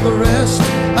all the rest.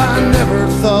 I never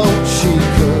thought she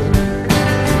could.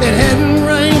 It hadn't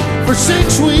rained for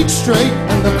 6 weeks straight,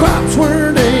 and the crops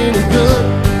weren't any good.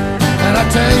 And I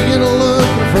taken a look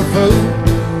for food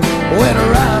with a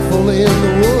rifle in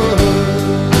the wood.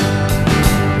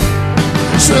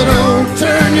 So don't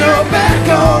turn your back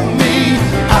on me,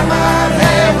 I might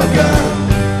have a gun.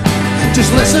 Just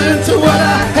listen to what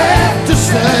I have to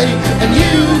say, and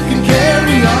you can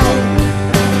carry on.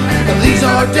 And these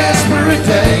are desperate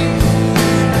days.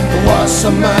 What's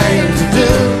a man to do?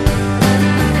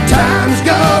 Time's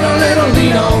got a little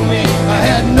lean on me. I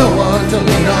had no one to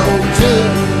lean on to.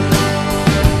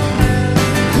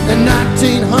 In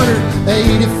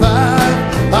 1985,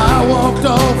 I walked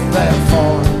off that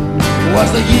farm. It was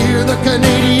the year the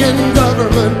Canadian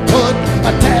government put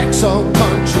a tax on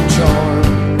punch and charm.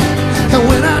 And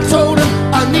when I told them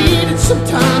I needed some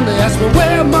time, they asked me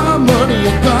where my money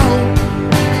had gone.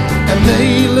 And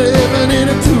they living in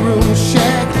a 2-room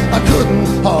shack, I couldn't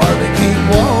hardly keep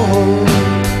warm.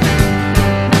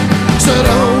 So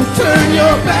don't turn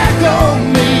your back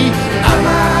on me, I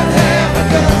might have a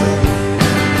gun.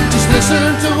 Just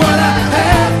listen to what I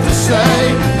have to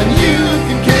say, and you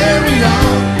can carry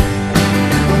on.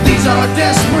 These are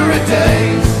desperate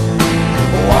days.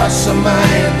 What's a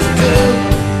man to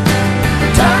do?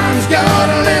 Time's got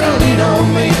a little lean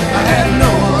on me. I had no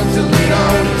one to lean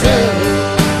on to.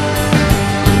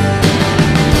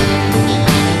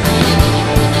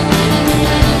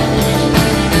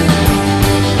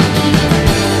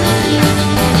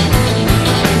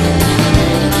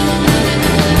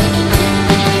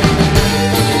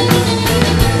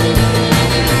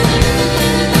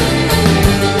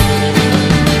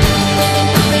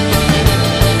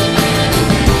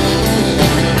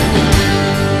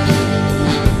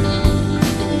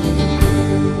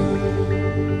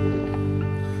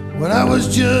 When I was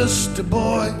just a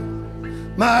boy,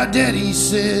 my daddy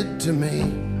said to me,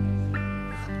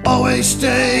 always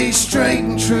stay straight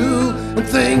and true, and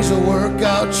things will work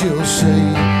out, you'll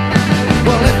see.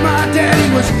 Well, if my daddy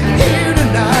was here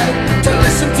tonight to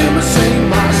listen to me sing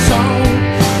my song,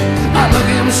 I'd look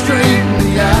him straight in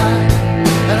the eye,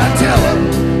 and I'd tell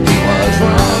him he was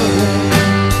wrong.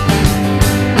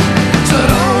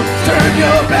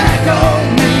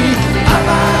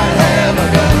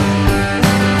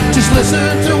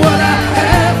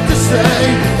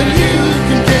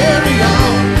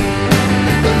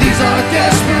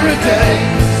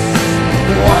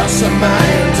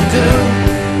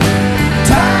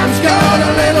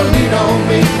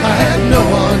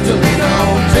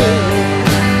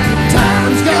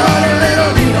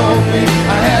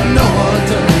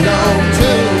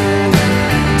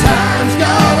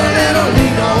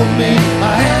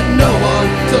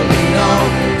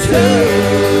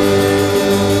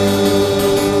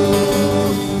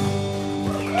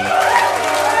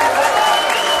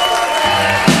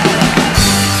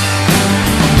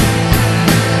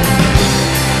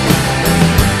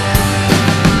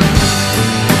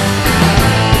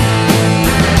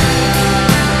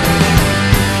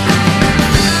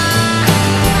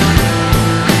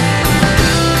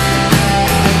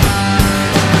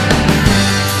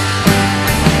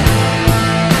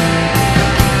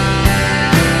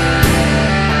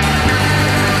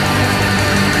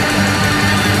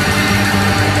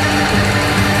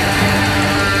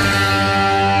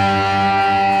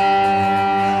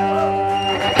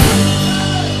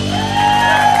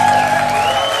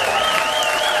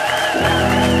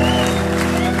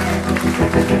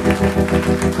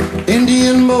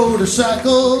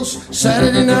 motorcycles,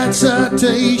 Saturday night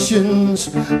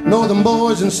citations, northern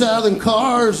boys and southern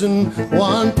cars and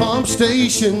wine pump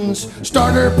stations,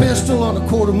 starter pistol on a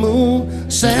quarter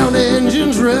moon, sound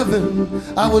engines revving.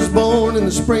 I was born in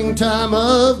the springtime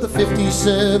of the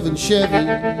 57 Chevy.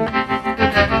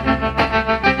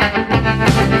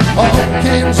 All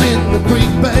cans in the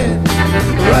creek bed,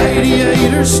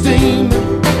 radiator steaming,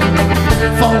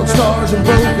 fallen stars and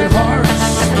broken hearts,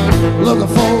 looking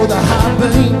for the high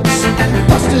beams,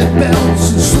 busted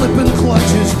belts and slipping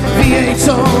clutches, V8s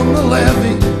on the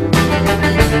levee.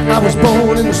 I was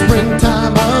born in the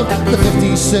springtime of the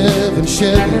 57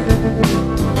 Chevy.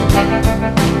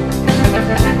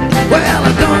 Well,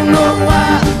 I don't know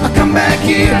why I come back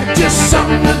here, just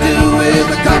something to do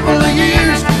with a couple of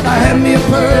years. I had me a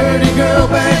pretty girl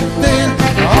back then,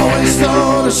 I always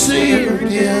thought I'd see her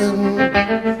again.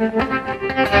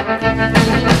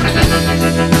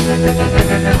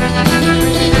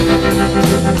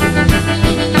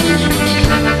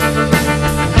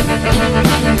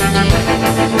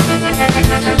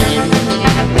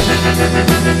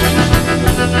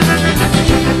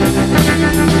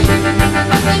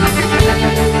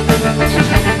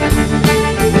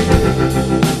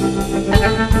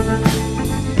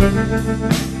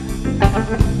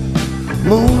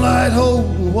 Moonlight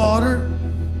holding water,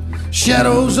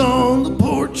 shadows on the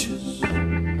porches,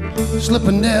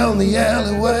 slipping down the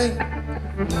alleyway,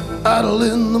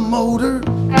 idling the motor,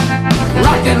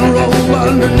 rock and roll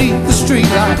underneath the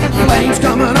streetlight, flames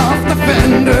coming off the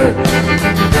fender.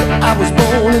 I was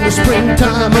born in the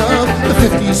springtime of the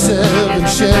 57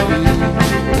 Chevy.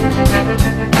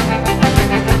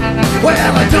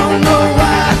 Well, I don't know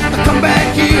why I come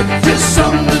back here, just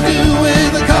something to do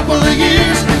with a couple of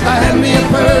years. I had me a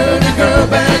pretty girl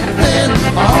back then,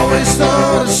 I always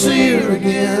thought I'd see her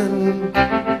again.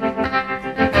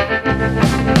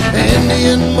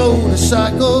 Indian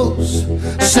motorcycles,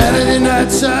 Saturday night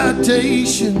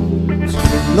citations,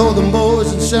 northern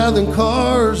boys and southern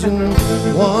cars and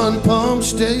one pump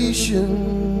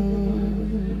stations.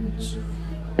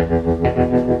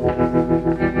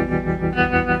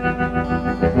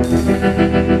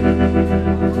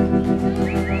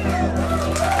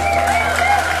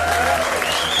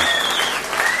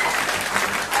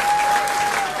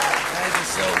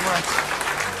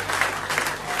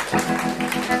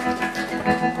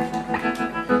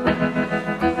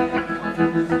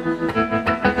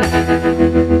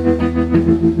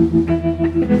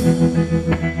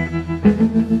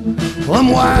 I'm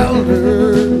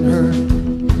wilder than her,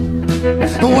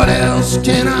 and what else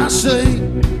can I say?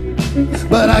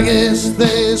 But I guess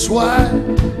that's why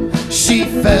she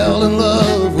fell in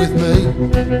love with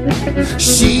me.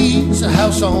 She's a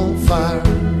house on fire,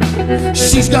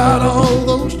 she's got all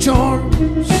those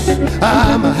charms.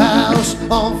 I'm a house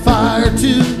on fire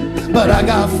too, but I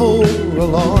got 4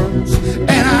 alarms.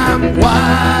 And I'm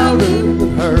wilder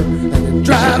than her, and it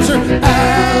drives her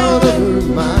out of her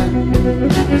mind.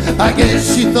 I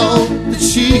guess she thought that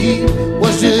she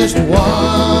was just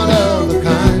one of a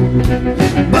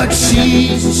kind, but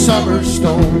she's a summer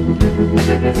storm,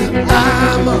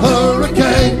 I'm a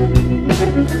hurricane.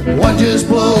 One just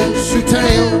blows through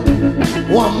town,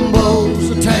 one blows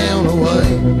the town away,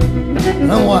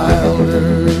 and I'm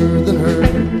wilder than her.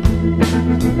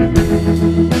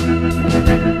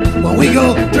 When we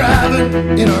go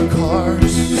driving in our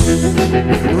cars,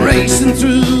 racing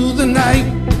through the night,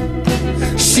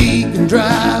 she can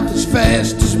drive as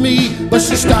fast as me, but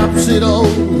she stops at all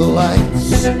the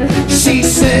lights. She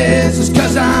says it's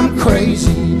 'cause I'm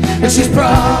crazy, and she's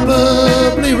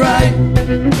probably right.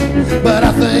 But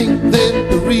I think that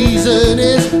the reason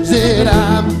is that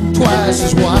I'm twice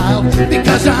as wild,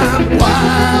 because I'm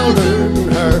wilder than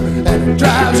her, and it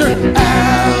drives her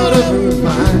out of her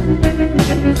mind.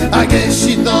 I guess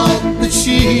she thought that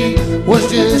she was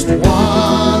just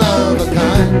one of a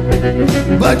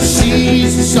kind, but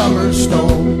she's a summer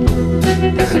storm,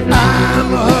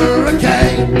 I'm a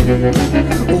hurricane.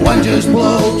 One just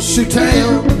blows through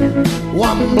town,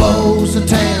 one blows the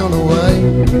town away,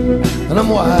 and I'm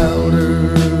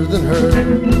wilder than her.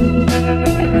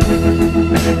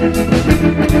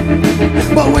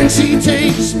 But when she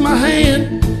takes my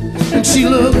hand and she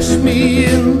looks me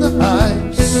in the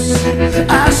eyes,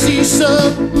 I see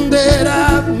something that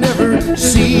I've never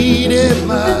seen in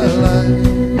my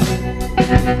life.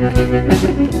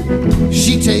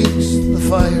 She takes the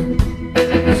fire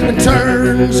and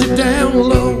turns it down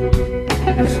low.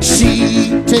 She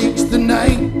takes the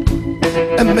night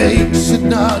and makes it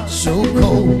not so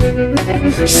cold.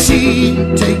 She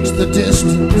takes the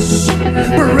distance,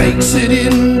 breaks it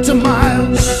into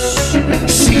miles.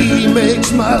 She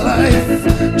makes my life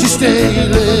just a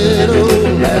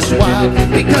little less wild,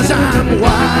 because I'm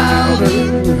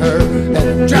wilder than her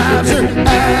and drives her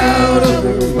out of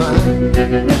her mind.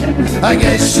 I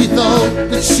guess she thought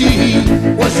that she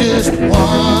was just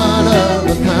one of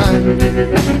a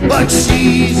kind, but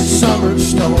she's a summer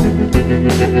storm,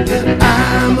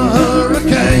 I'm a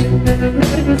hurricane.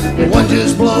 One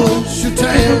just blows your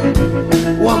town,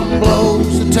 one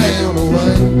blows the town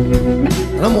away,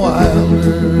 and I'm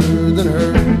wilder than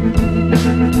her.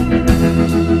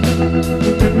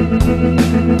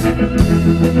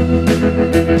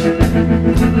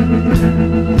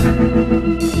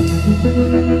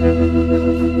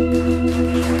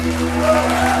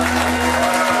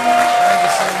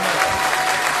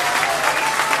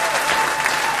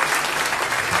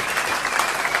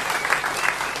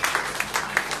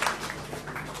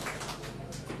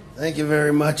 Thank you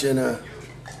very much, and I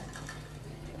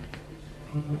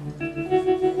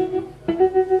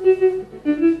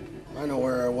know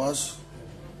where I was.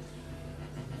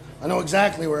 I know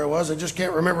exactly where I was. I just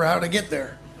can't remember how to get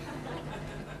there.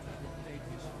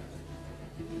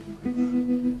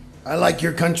 I like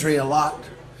your country a lot.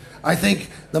 I think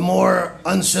the more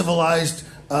uncivilized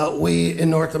we in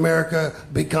North America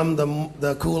become,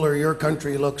 the cooler your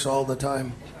country looks all the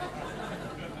time.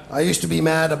 I used to be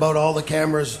mad about all the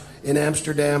cameras in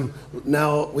Amsterdam.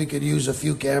 Now we could use a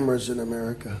few cameras in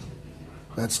America.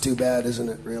 That's too bad, isn't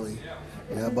it, really?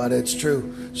 Yeah, but it's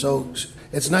true. So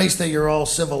it's nice that you're all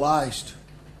civilized.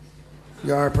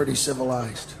 You are pretty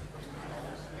civilized.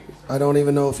 I don't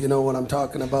even know if you know what I'm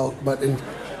talking about, but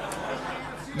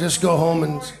just go home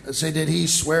and say, did he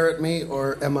swear at me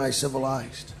or am I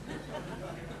civilized?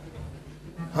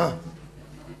 Huh?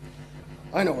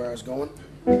 I know where I was going.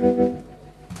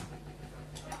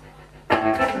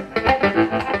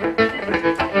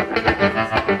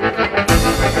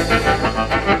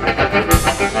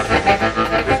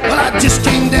 Just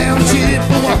came down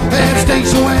Chippewa, had a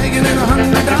station wagon and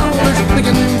 $100,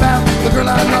 thinking about the girl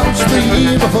I lost the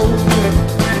year before.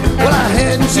 Well, I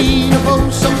hadn't seen her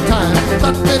for some time,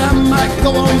 thought that I might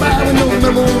go on by with no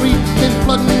memory, came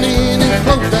flooding in and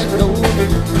closed that door.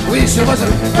 Wish it was a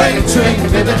freight train,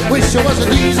 baby, wish it was a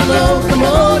diesel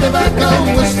locomotive. I'd go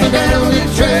whistling down the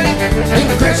track and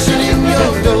crashing in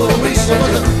your door. Wish it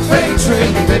was a freight train,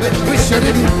 baby, wish I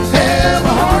didn't have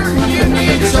a heart and you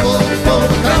need someone for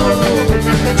the call.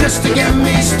 Just to get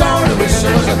me started, wish it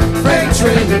was a freight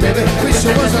train, baby, wish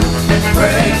it was a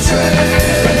freight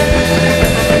train.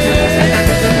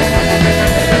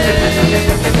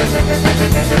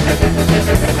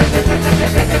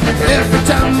 Every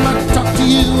time I talk to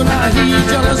you and I hear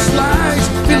jealous lies,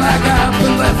 feel like I've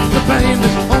been left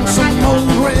abandoned on some old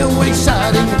railway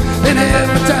siding. And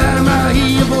every time I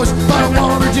hear your voice, my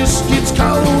water just gets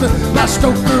cold. My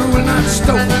stoker will not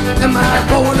stoke, and my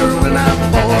boiler will not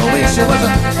boil. Wish it was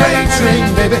a freight train,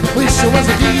 baby, wish it was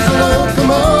a diesel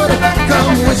locomotive.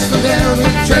 Come whistling down the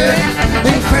track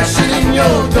and crashing in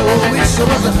your door. Wish it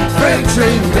was a freight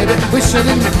train, baby, wish I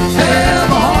didn't have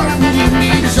a heart and you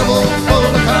need a shovel full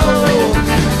of coal.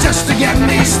 Just to get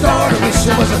me started, wish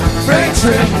it was a freight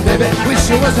train, baby, wish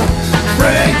it was a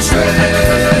freight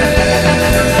train.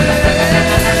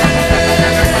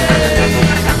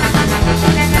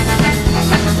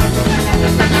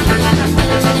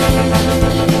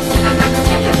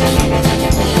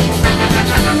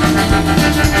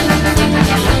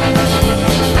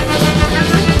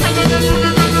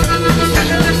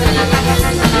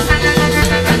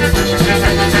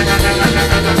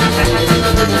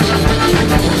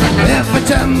 Every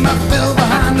time I fell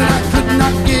behind and I could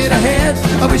not get ahead,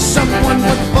 I wish someone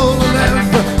would pull a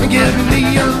lever and give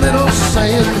me a little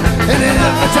sand. And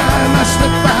every time I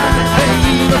slip behind,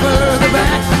 even further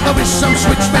back, I wish some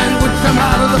switchman would come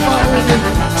out of the fog and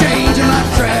change my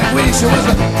track. Wish it was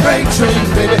a freight train,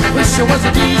 baby, wish it was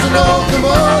a diesel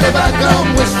locomotive. I'd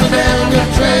come whistling down your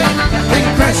track and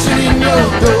crashing in your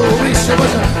door. Wish it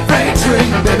was a freight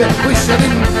train, baby, wish I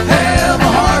didn't have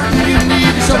a heart and you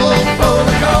need a shovel full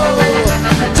of coal.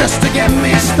 Just to get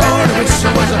me started, wish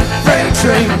it was a freight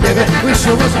train, baby, wish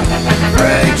it was a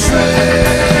freight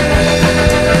train.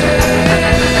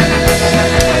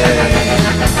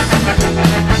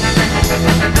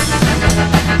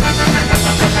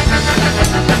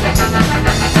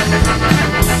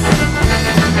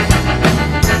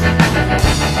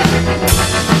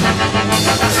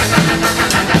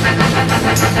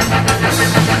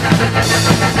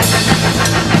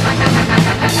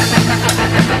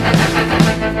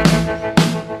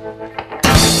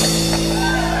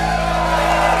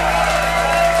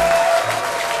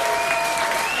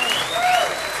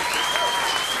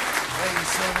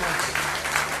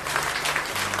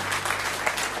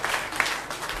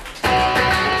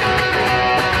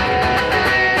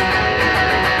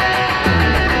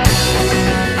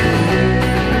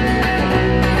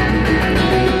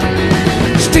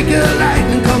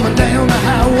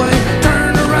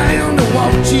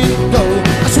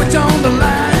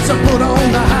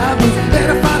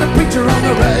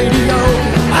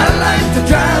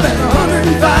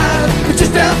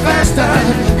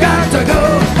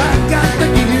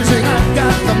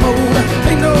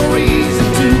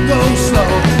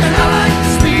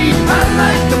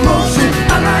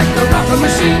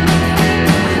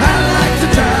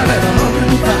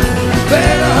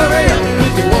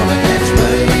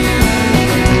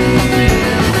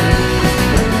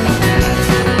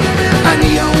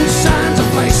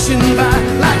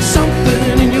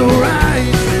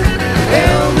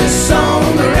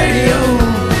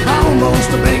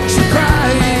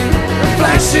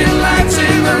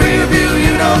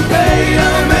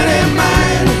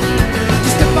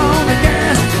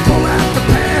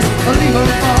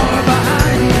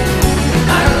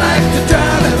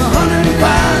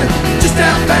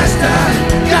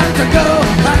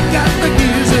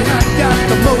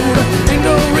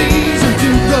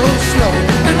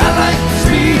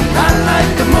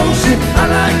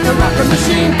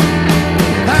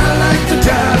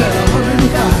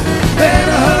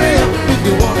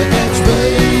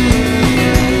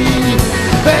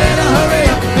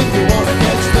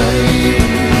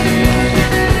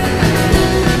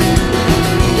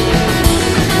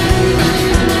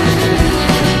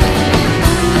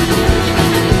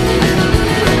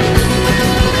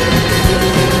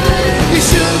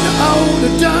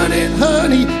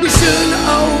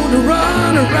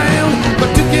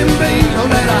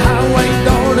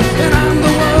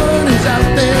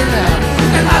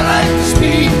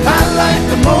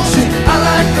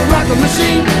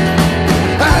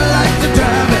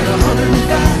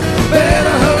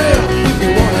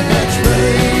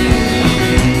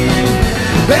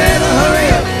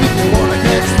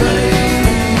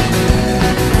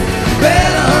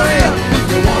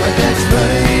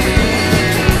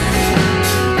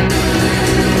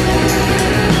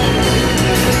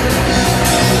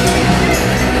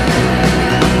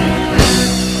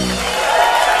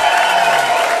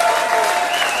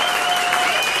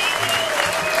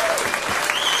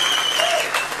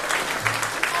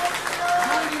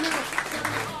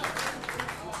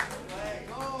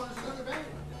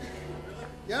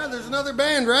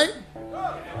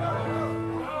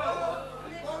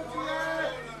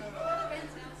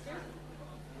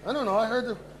 I don't know. I heard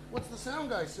the. What's the sound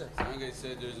guy say? Sound guy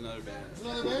said there's another band.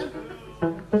 There's another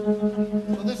band?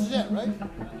 Well, this is it, right?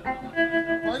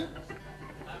 Pardon?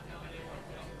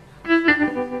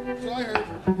 So I heard.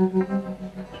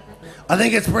 I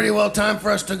think it's pretty well time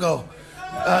for us to go.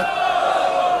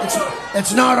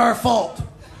 It's not our fault.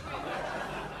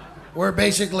 We're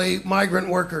basically migrant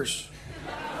workers.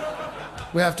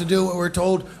 We have to do what we're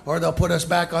told, or they'll put us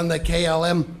back on the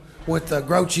KLM with the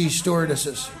grouchy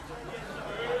stewardesses.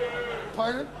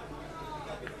 Pardon?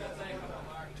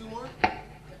 Two more?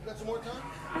 Got some more time?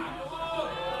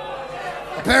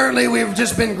 Apparently, we've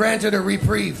just been granted a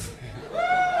reprieve.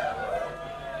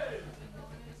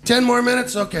 10 more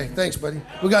minutes? Okay, thanks, buddy.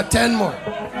 We got 10 more.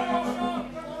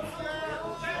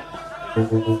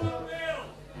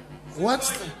 What's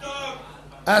the...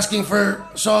 Asking for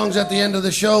songs at the end of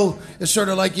the show is sort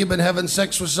of like you've been having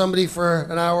sex with somebody for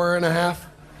an hour and a half.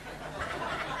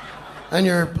 And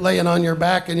you're laying on your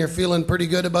back and you're feeling pretty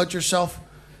good about yourself.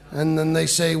 And then they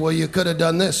say, well, you could have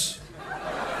done this.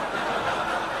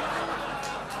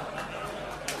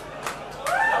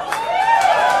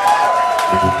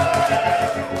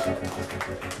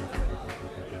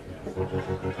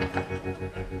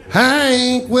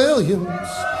 Hank Williams,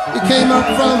 he came up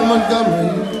from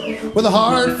Montgomery with a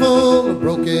heart full of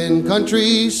broken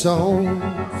country songs.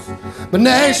 But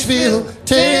Nashville,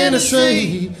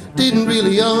 Tennessee didn't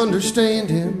really understand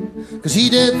him, 'cause he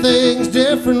did things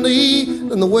differently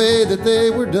than the way that they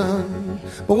were done.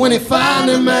 But when he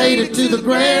finally made it to the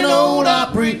Grand Ole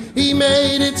Opry, he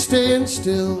made it stand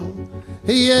still.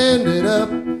 He ended up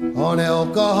on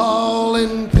alcohol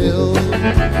and pills.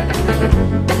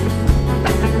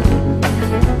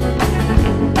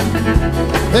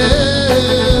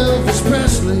 Elvis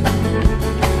Presley,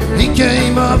 he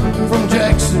came up from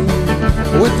Jackson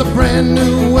with a brand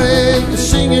new way of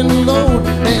singing, Lord,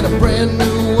 and a brand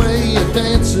new way of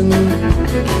dancing.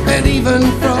 And even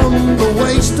from the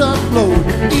waist up, Lord,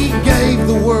 he gave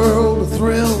the world a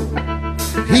thrill.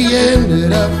 He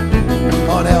ended up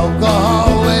on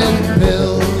alcohol and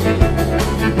pills.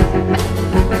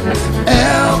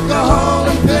 Alcohol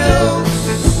and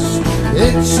pills,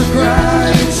 it's a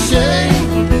crying shame.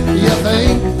 You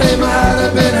think they might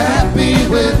have been happy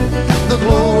with the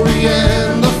glory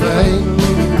and the fame,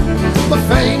 but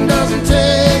fame doesn't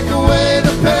take away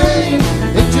the pain.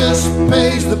 It just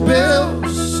pays the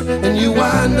bills, and you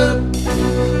wind up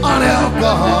on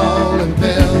alcohol and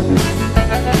pills.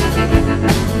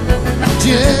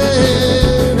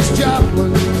 Janis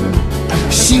Joplin,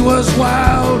 she was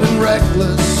wild and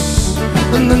reckless.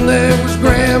 And then there was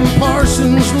Graham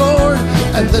Parsons, Lord,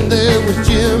 and then there was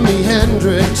Jimi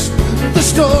Hendrix. The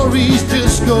stories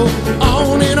just go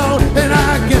on, and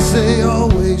I guess they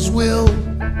always will.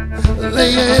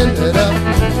 They ended up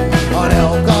on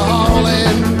alcohol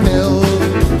and pills.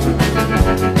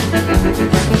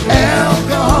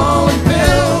 Alcohol and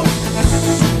pills,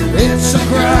 it's a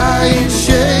crying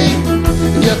shame.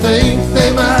 You think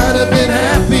they might have been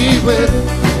happy with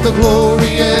the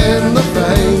glory and the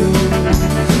fame,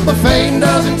 but fame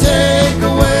doesn't take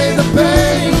away the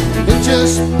pain. It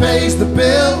just pays the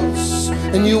bills,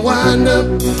 and you wind up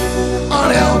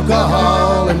on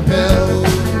alcohol and pills.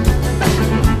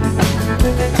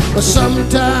 But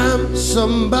sometimes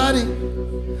somebody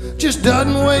just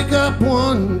doesn't wake up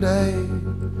one day.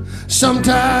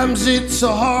 Sometimes it's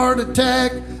a heart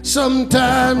attack,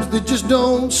 sometimes they just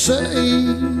don't say.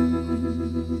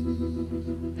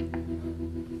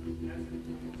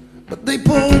 But they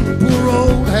pulled poor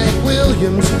old Hank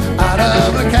Williams out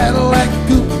of a Cadillac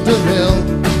Coupe de Ville.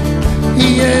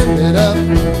 He ended up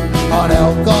on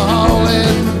alcohol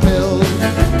and pills.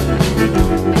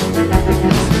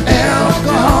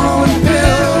 Alcohol and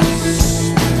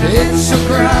pills, it's a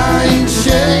crying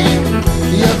shame.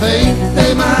 You think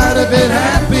they might have been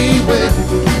happy with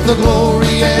the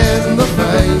glory and the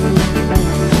fame,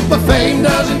 but fame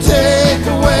doesn't take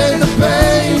away the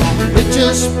pain. It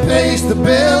just pays the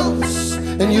bills,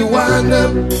 and you wind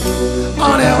up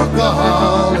on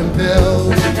alcohol and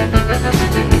pills.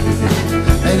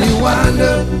 And you wind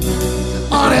up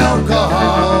on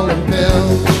alcohol and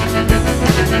pills.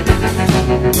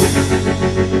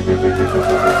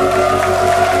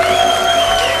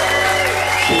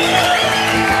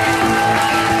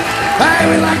 Hey,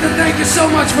 we'd like to thank you so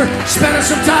much for spending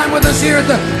some time with us here at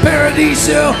the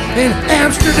Paradiso in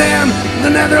Amsterdam, the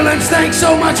Netherlands. Thanks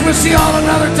so much. We'll see you all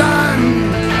another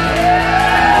time.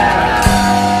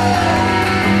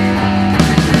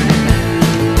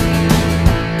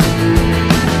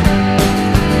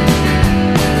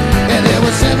 And there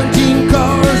were 17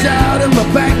 cars out in my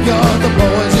backyard. The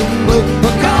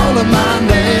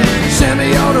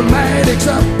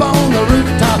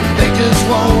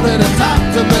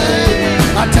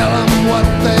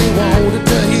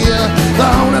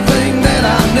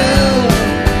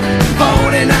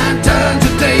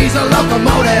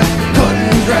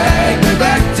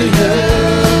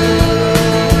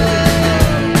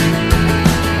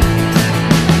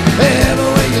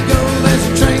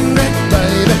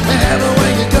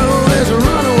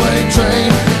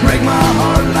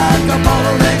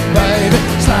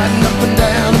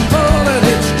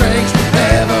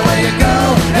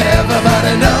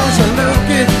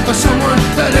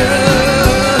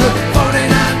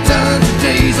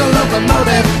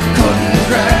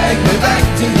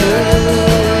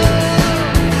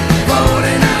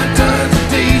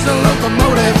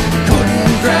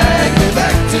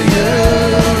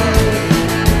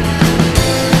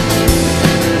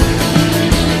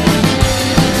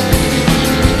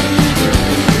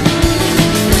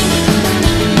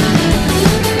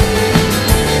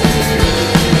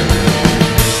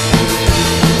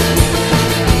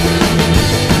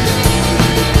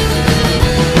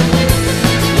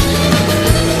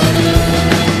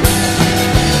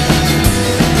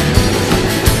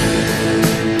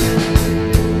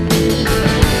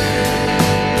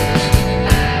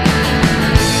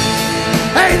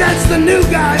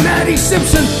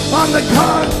Simpson on the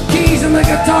keys and the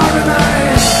guitar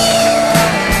tonight.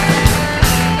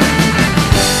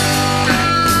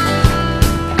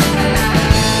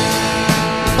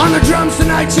 On the drums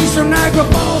tonight, she's from Niagara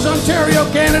Falls, Ontario,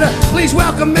 Canada. Please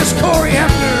welcome Miss Kori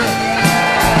Heppner.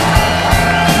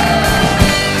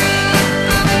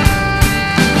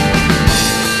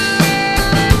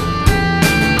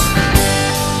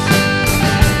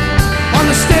 On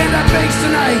the stand-up bass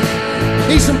tonight,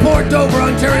 he's from Port Dover,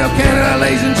 Ontario, Canada.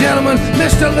 Ladies and gentlemen,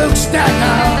 Mr. Luke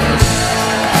Stackhouse.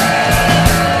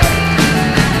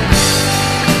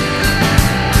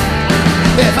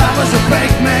 If I was a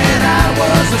brakeman, I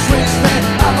was a switchman,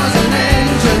 I was an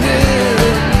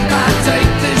engineer. I'd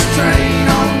take this train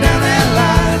on down that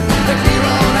line to clear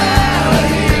on out of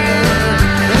here.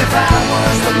 If I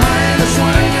was the man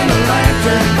swinging the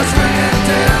lantern, I'd swing it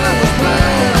till it was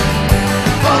blue.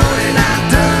 49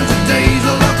 tons of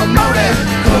diesel locomotive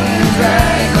couldn't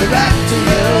drag me back to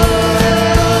you.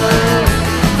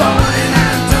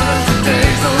 49 tons of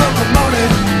diesel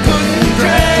locomotive couldn't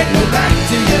drag me back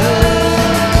to you.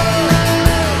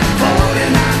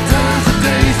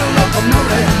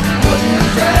 Wouldn't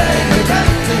drag me back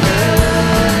to you.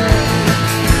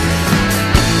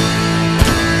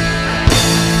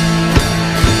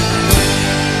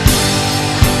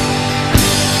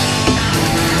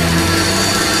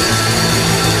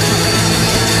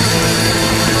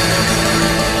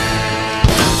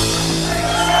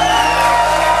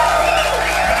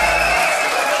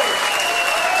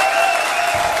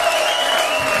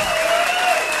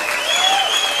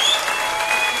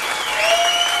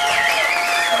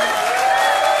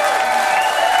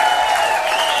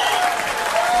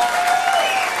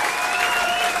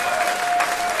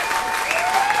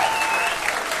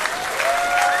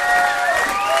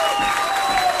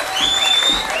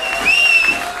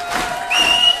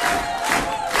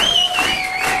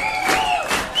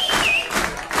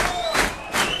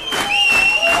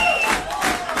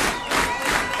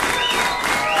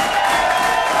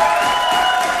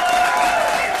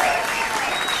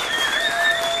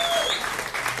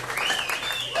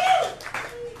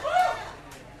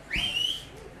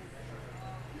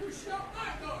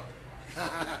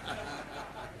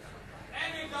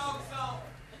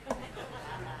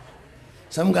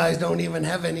 Some guys don't even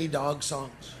have any dog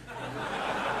songs.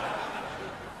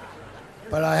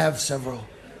 But I have several.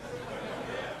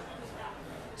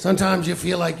 Sometimes you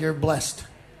feel like you're blessed.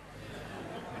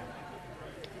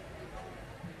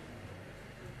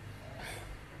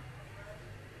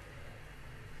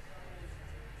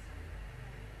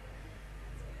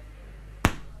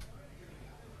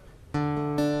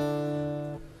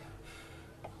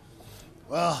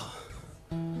 Well,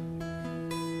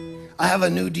 I have a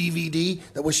new DVD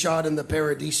that was shot in the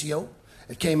Paradiso.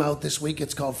 It came out this week.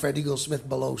 It's called Fred Eaglesmith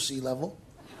Below Sea Level.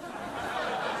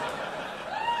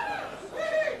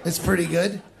 It's pretty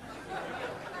good.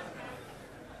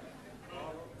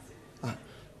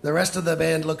 The rest of the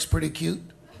band looks pretty cute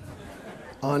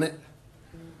on it.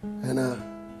 And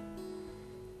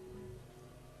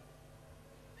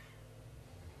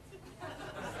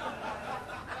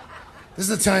this is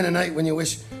the time of night when you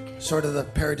wish sort of the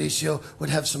Paradiso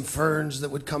would have some ferns that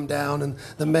would come down, and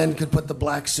the men could put the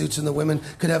black suits and the women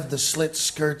could have the slit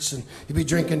skirts, and you'd be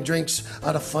drinking drinks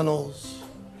out of funnels.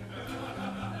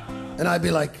 And I'd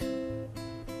be like,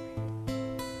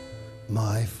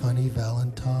 my funny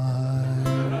Valentine,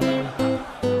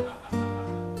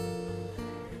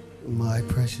 my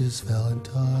precious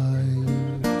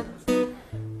Valentine.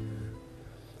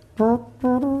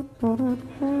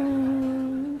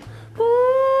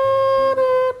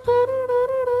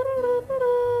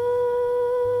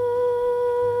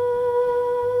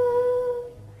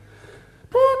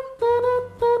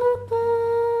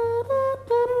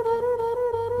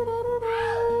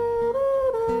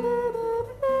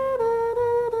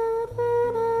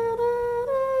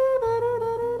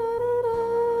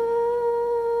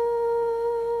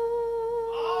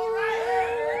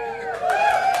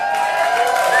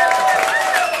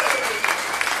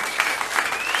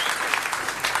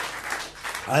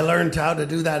 I learned how to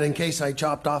do that in case I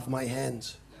chopped off my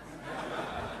hands.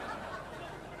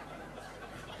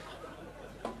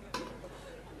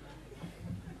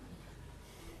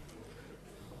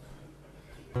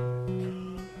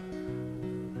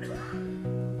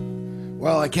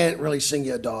 Well, I can't really sing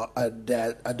you a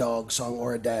dog song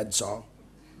or a dad song,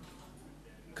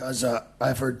 because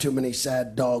I've heard too many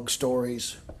sad dog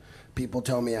stories. People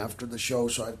tell me after the show,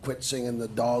 so I've quit singing the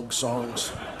dog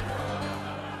songs.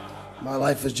 My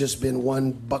life has just been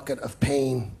one bucket of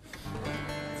pain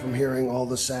from hearing all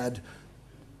the sad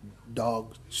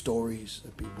dog stories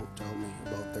that people tell me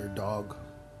about their dog.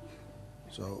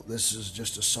 So this is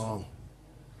just a song.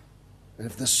 And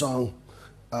if this song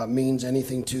means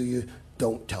anything to you,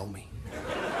 don't tell me.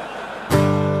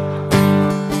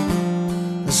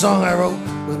 The song I wrote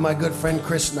with my good friend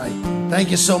Chris Knight. Thank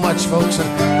you so much, folks, and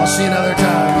I'll see you another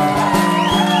time.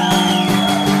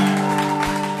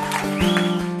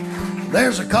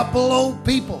 There's a couple old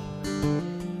people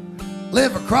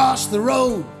live across the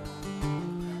road,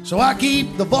 so I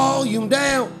keep the volume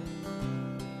down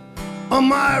on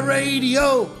my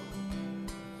radio,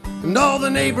 and all the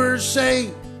neighbors say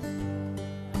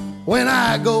when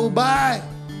I go by,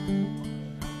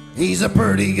 he's a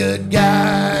pretty good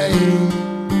guy.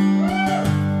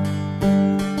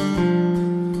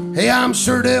 Hey, I'm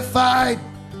certified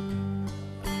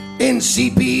in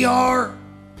CPR,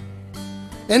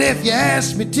 and if you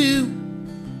ask me to,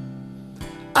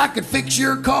 I could fix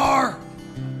your car.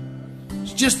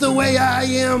 It's just the way I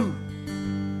am.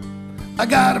 I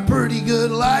got a pretty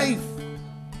good life.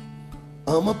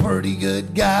 I'm a pretty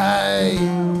good guy.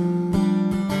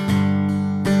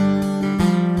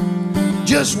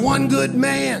 Just one good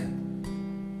man.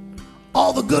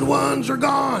 All the good ones are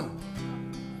gone.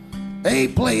 Hey,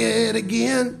 play it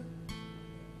again.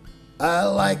 I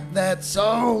like that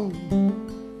song.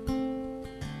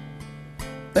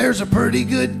 There's a pretty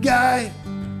good guy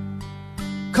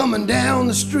coming down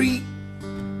the street,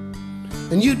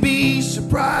 and you'd be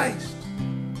surprised.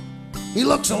 He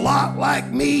looks a lot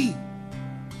like me,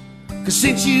 'cause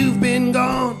since you've been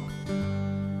gone,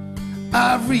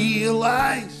 I've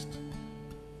realized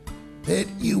that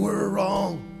you were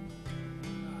wrong.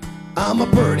 I'm a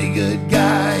pretty good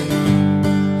guy.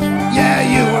 Yeah,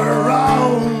 you were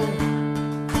wrong.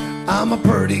 I'm a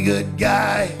pretty good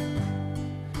guy.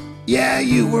 Yeah,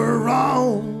 you were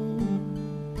wrong.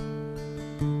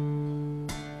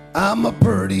 I'm a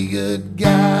pretty good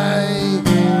guy.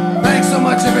 Thanks so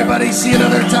much, everybody. See you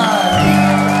another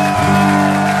time.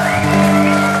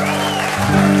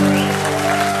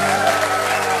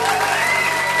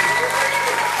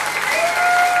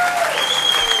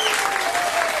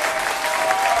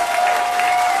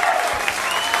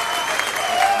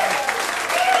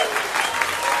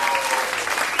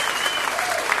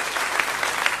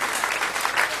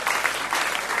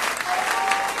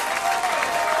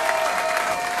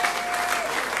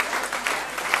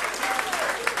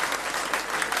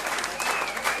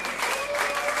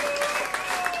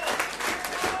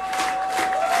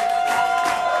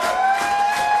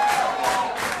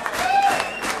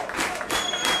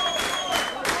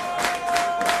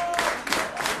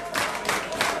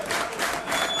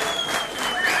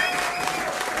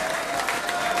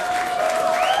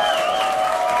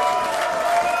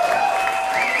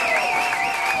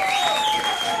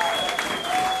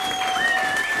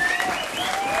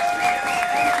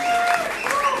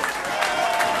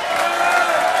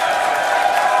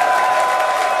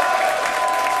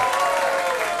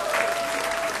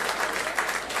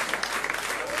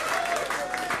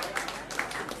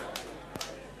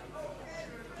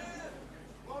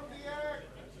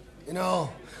 You know,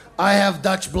 I have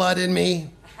Dutch blood in me.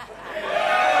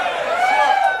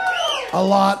 A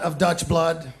lot of Dutch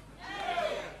blood.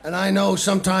 And I know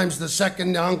sometimes the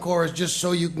second encore is just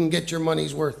so you can get your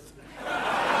money's worth.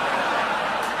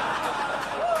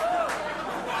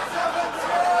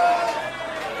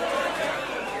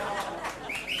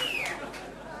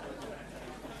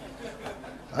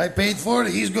 I paid for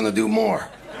it, he's gonna do more.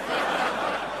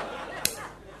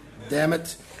 Damn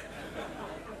it.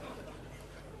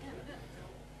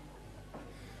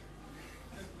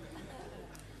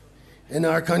 In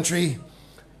our country,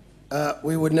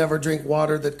 we would never drink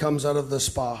water that comes out of the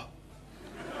spa.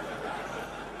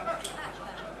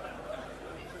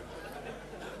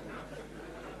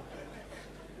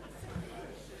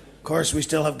 Of course, we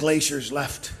still have glaciers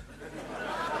left.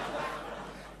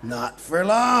 Not for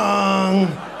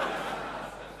long.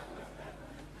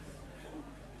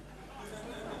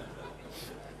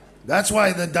 That's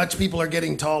why the Dutch people are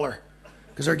getting taller,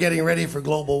 because they're getting ready for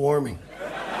global warming.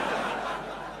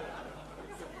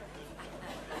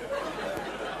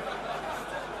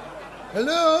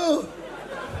 Hello,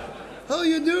 how are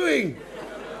you doing?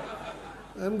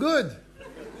 I'm good.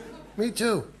 Me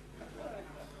too.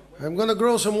 I'm gonna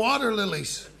grow some water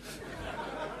lilies.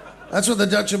 That's what the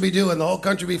Dutch will be doing. The whole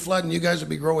country will be flooding. You guys will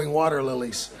be growing water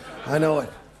lilies. I know it,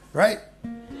 right?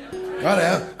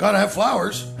 Gotta have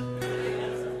flowers.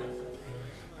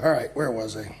 All right, where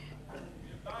was I?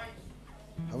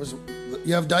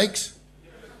 You have dikes?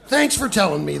 Thanks for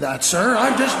telling me that, sir.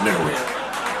 I'm just new here.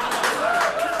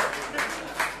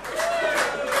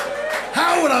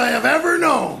 How would I have ever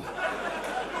known?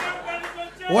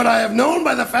 Would I have known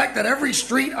by the fact that every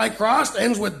street I crossed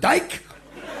ends with dike?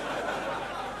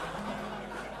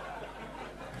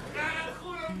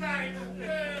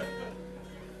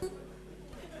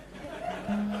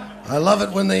 I love it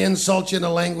when they insult you in a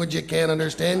language you can't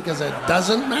understand, because it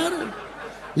doesn't matter.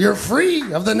 You're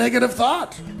free of the negative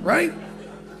thought, right?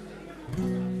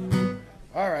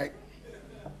 All right.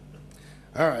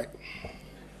 All right.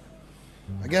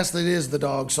 I guess that is the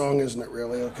dog song, isn't it,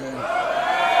 really? Okay.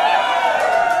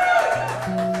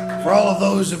 For all of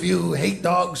those of you who hate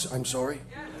dogs, I'm sorry.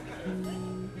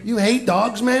 You hate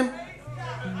dogs, ma'am?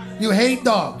 You hate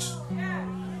dogs?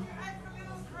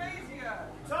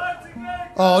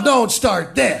 Oh, don't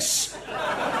start this.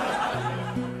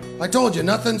 I told you,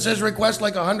 nothing says request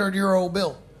like a 100-euro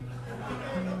bill.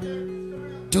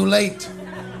 Too late.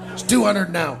 It's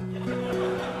 200 now.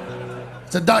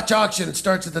 It's a Dutch auction. It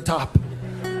starts at the top.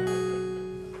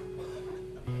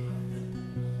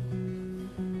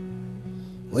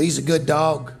 Well, he's a good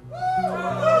dog.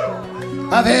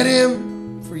 I've had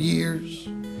him for years.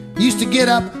 He used to get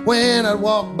up when I'd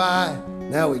walk by.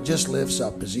 Now he just lifts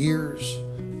up his ears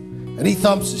and he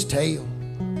thumps his tail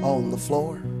on the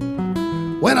floor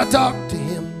when I talk to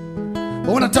him.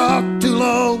 But when I talk too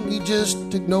long, he just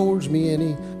ignores me and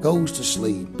he goes to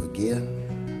sleep again.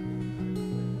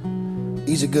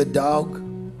 He's a good dog.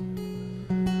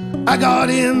 I got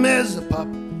him as a pup.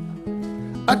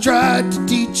 I tried to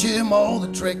teach him all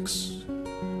the tricks,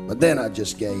 but then I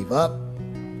just gave up,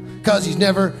 'cause he's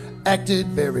never acted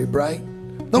very bright.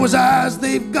 Though his eyes,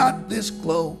 they've got this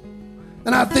glow,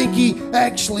 and I think he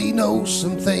actually knows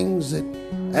some things that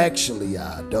actually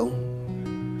I don't.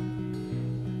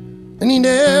 And he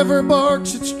never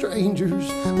barks at strangers,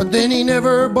 but then he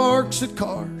never barks at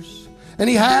cars. And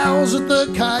he howls at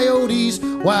the coyotes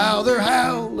while they're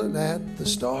howling at the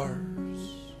stars.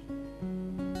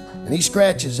 And he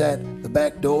scratches at the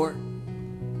back door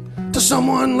till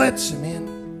someone lets him in.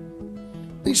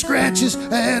 He scratches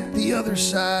at the other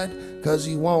side 'cause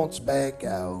he wants back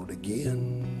out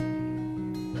again.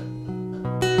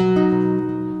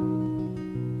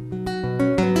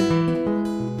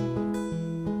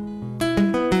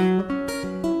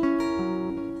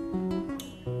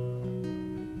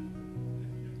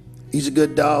 He's a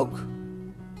good dog.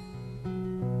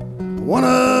 One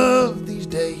of these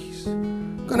days,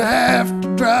 gonna have to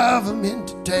drive him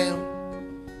into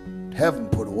town, have him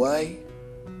put away,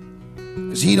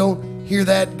 'cause he don't hear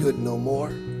that good no more,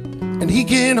 and he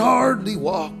can hardly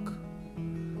walk.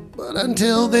 But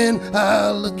until then,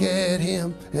 I look at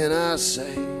him and I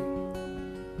say,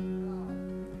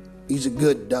 he's a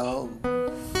good dog.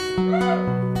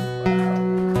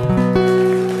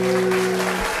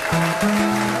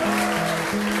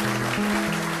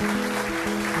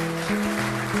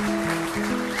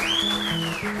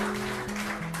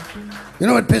 You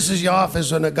know what pisses you off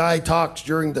is when a guy talks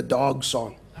during the dog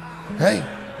song. Hey.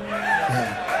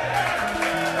 Yeah.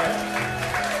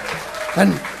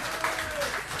 And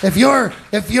if you're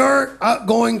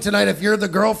going tonight, if you're the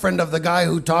girlfriend of the guy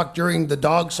who talked during the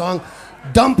dog song,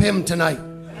 dump him tonight.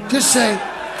 Just say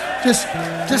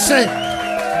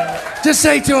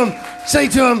to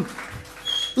him,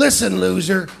 listen,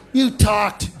 loser, you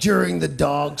talked during the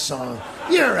dog song.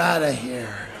 You're out of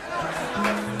here.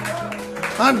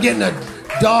 I'm getting a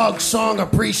dog song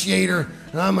appreciator,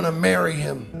 and I'm gonna marry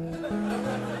him.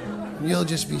 And you'll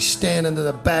just be standing to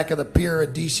the back of the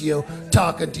Paradiso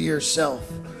talking to yourself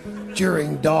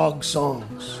during dog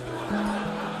songs.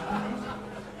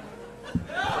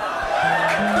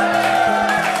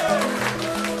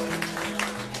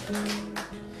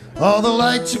 All the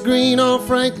lights are green on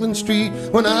Franklin Street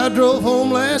when I drove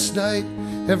home last night.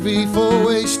 Every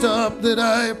four-way stop that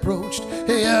I approached,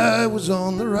 hey, I was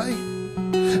on the right.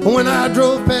 When I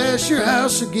drove past your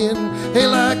house again, hey,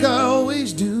 like I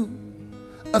always do,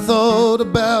 I thought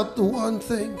about the one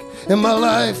thing in my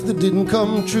life that didn't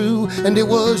come true. And it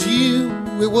was you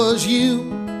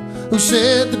who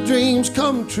said the dreams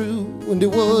come true. And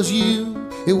it was you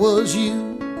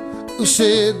who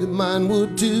said that mine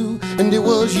would too. And it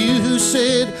was you who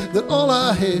said that all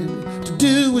I had to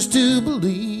do was to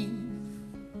believe.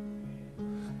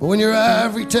 When your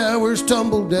ivory towers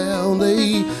tumble down,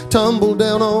 they tumble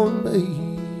down on me.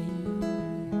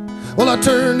 Well, I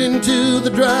turned into the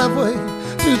driveway,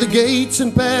 through the gates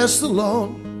and past the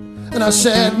lawn, and I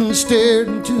sat and stared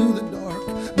into the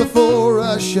dark before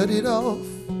I shut it off.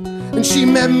 And she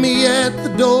met me at the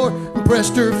door and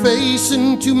pressed her face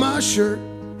into my shirt.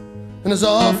 And as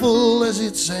awful as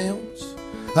it sounds,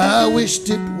 I wished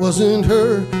it wasn't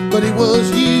her, but it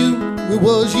was you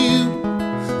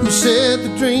who said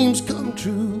the dreams come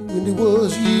true. And it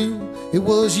was you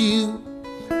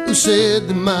who said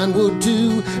that mine would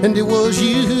too. And it was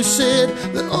you who said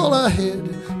that all I had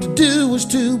to do was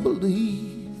to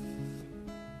believe.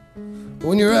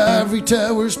 When your ivory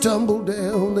towers tumble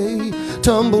down, they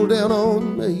tumble down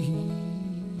on me.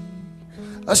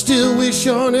 I still wish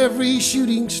on every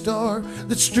shooting star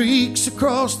that streaks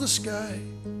across the sky,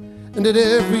 and at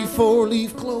every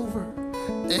four-leaf clover,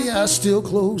 hey, I still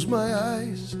close my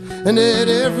eyes. And at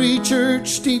every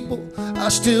church steeple, I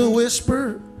still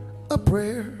whisper a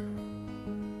prayer.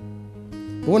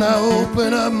 When I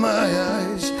open up my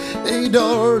eyes, hey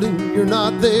darling, you're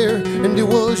not there. And it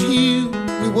was you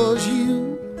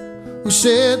who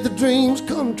said the dreams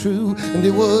come true. And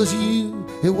it was you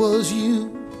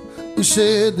who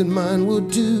said that mine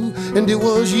would too. And it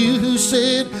was you who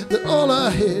said that all I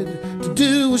had to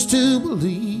do was to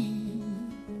believe.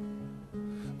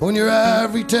 When your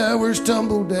ivory towers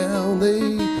tumble down,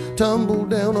 they tumble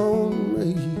down on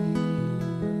me.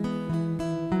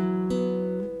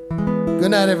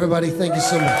 Good night, everybody. Thank you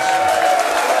so much.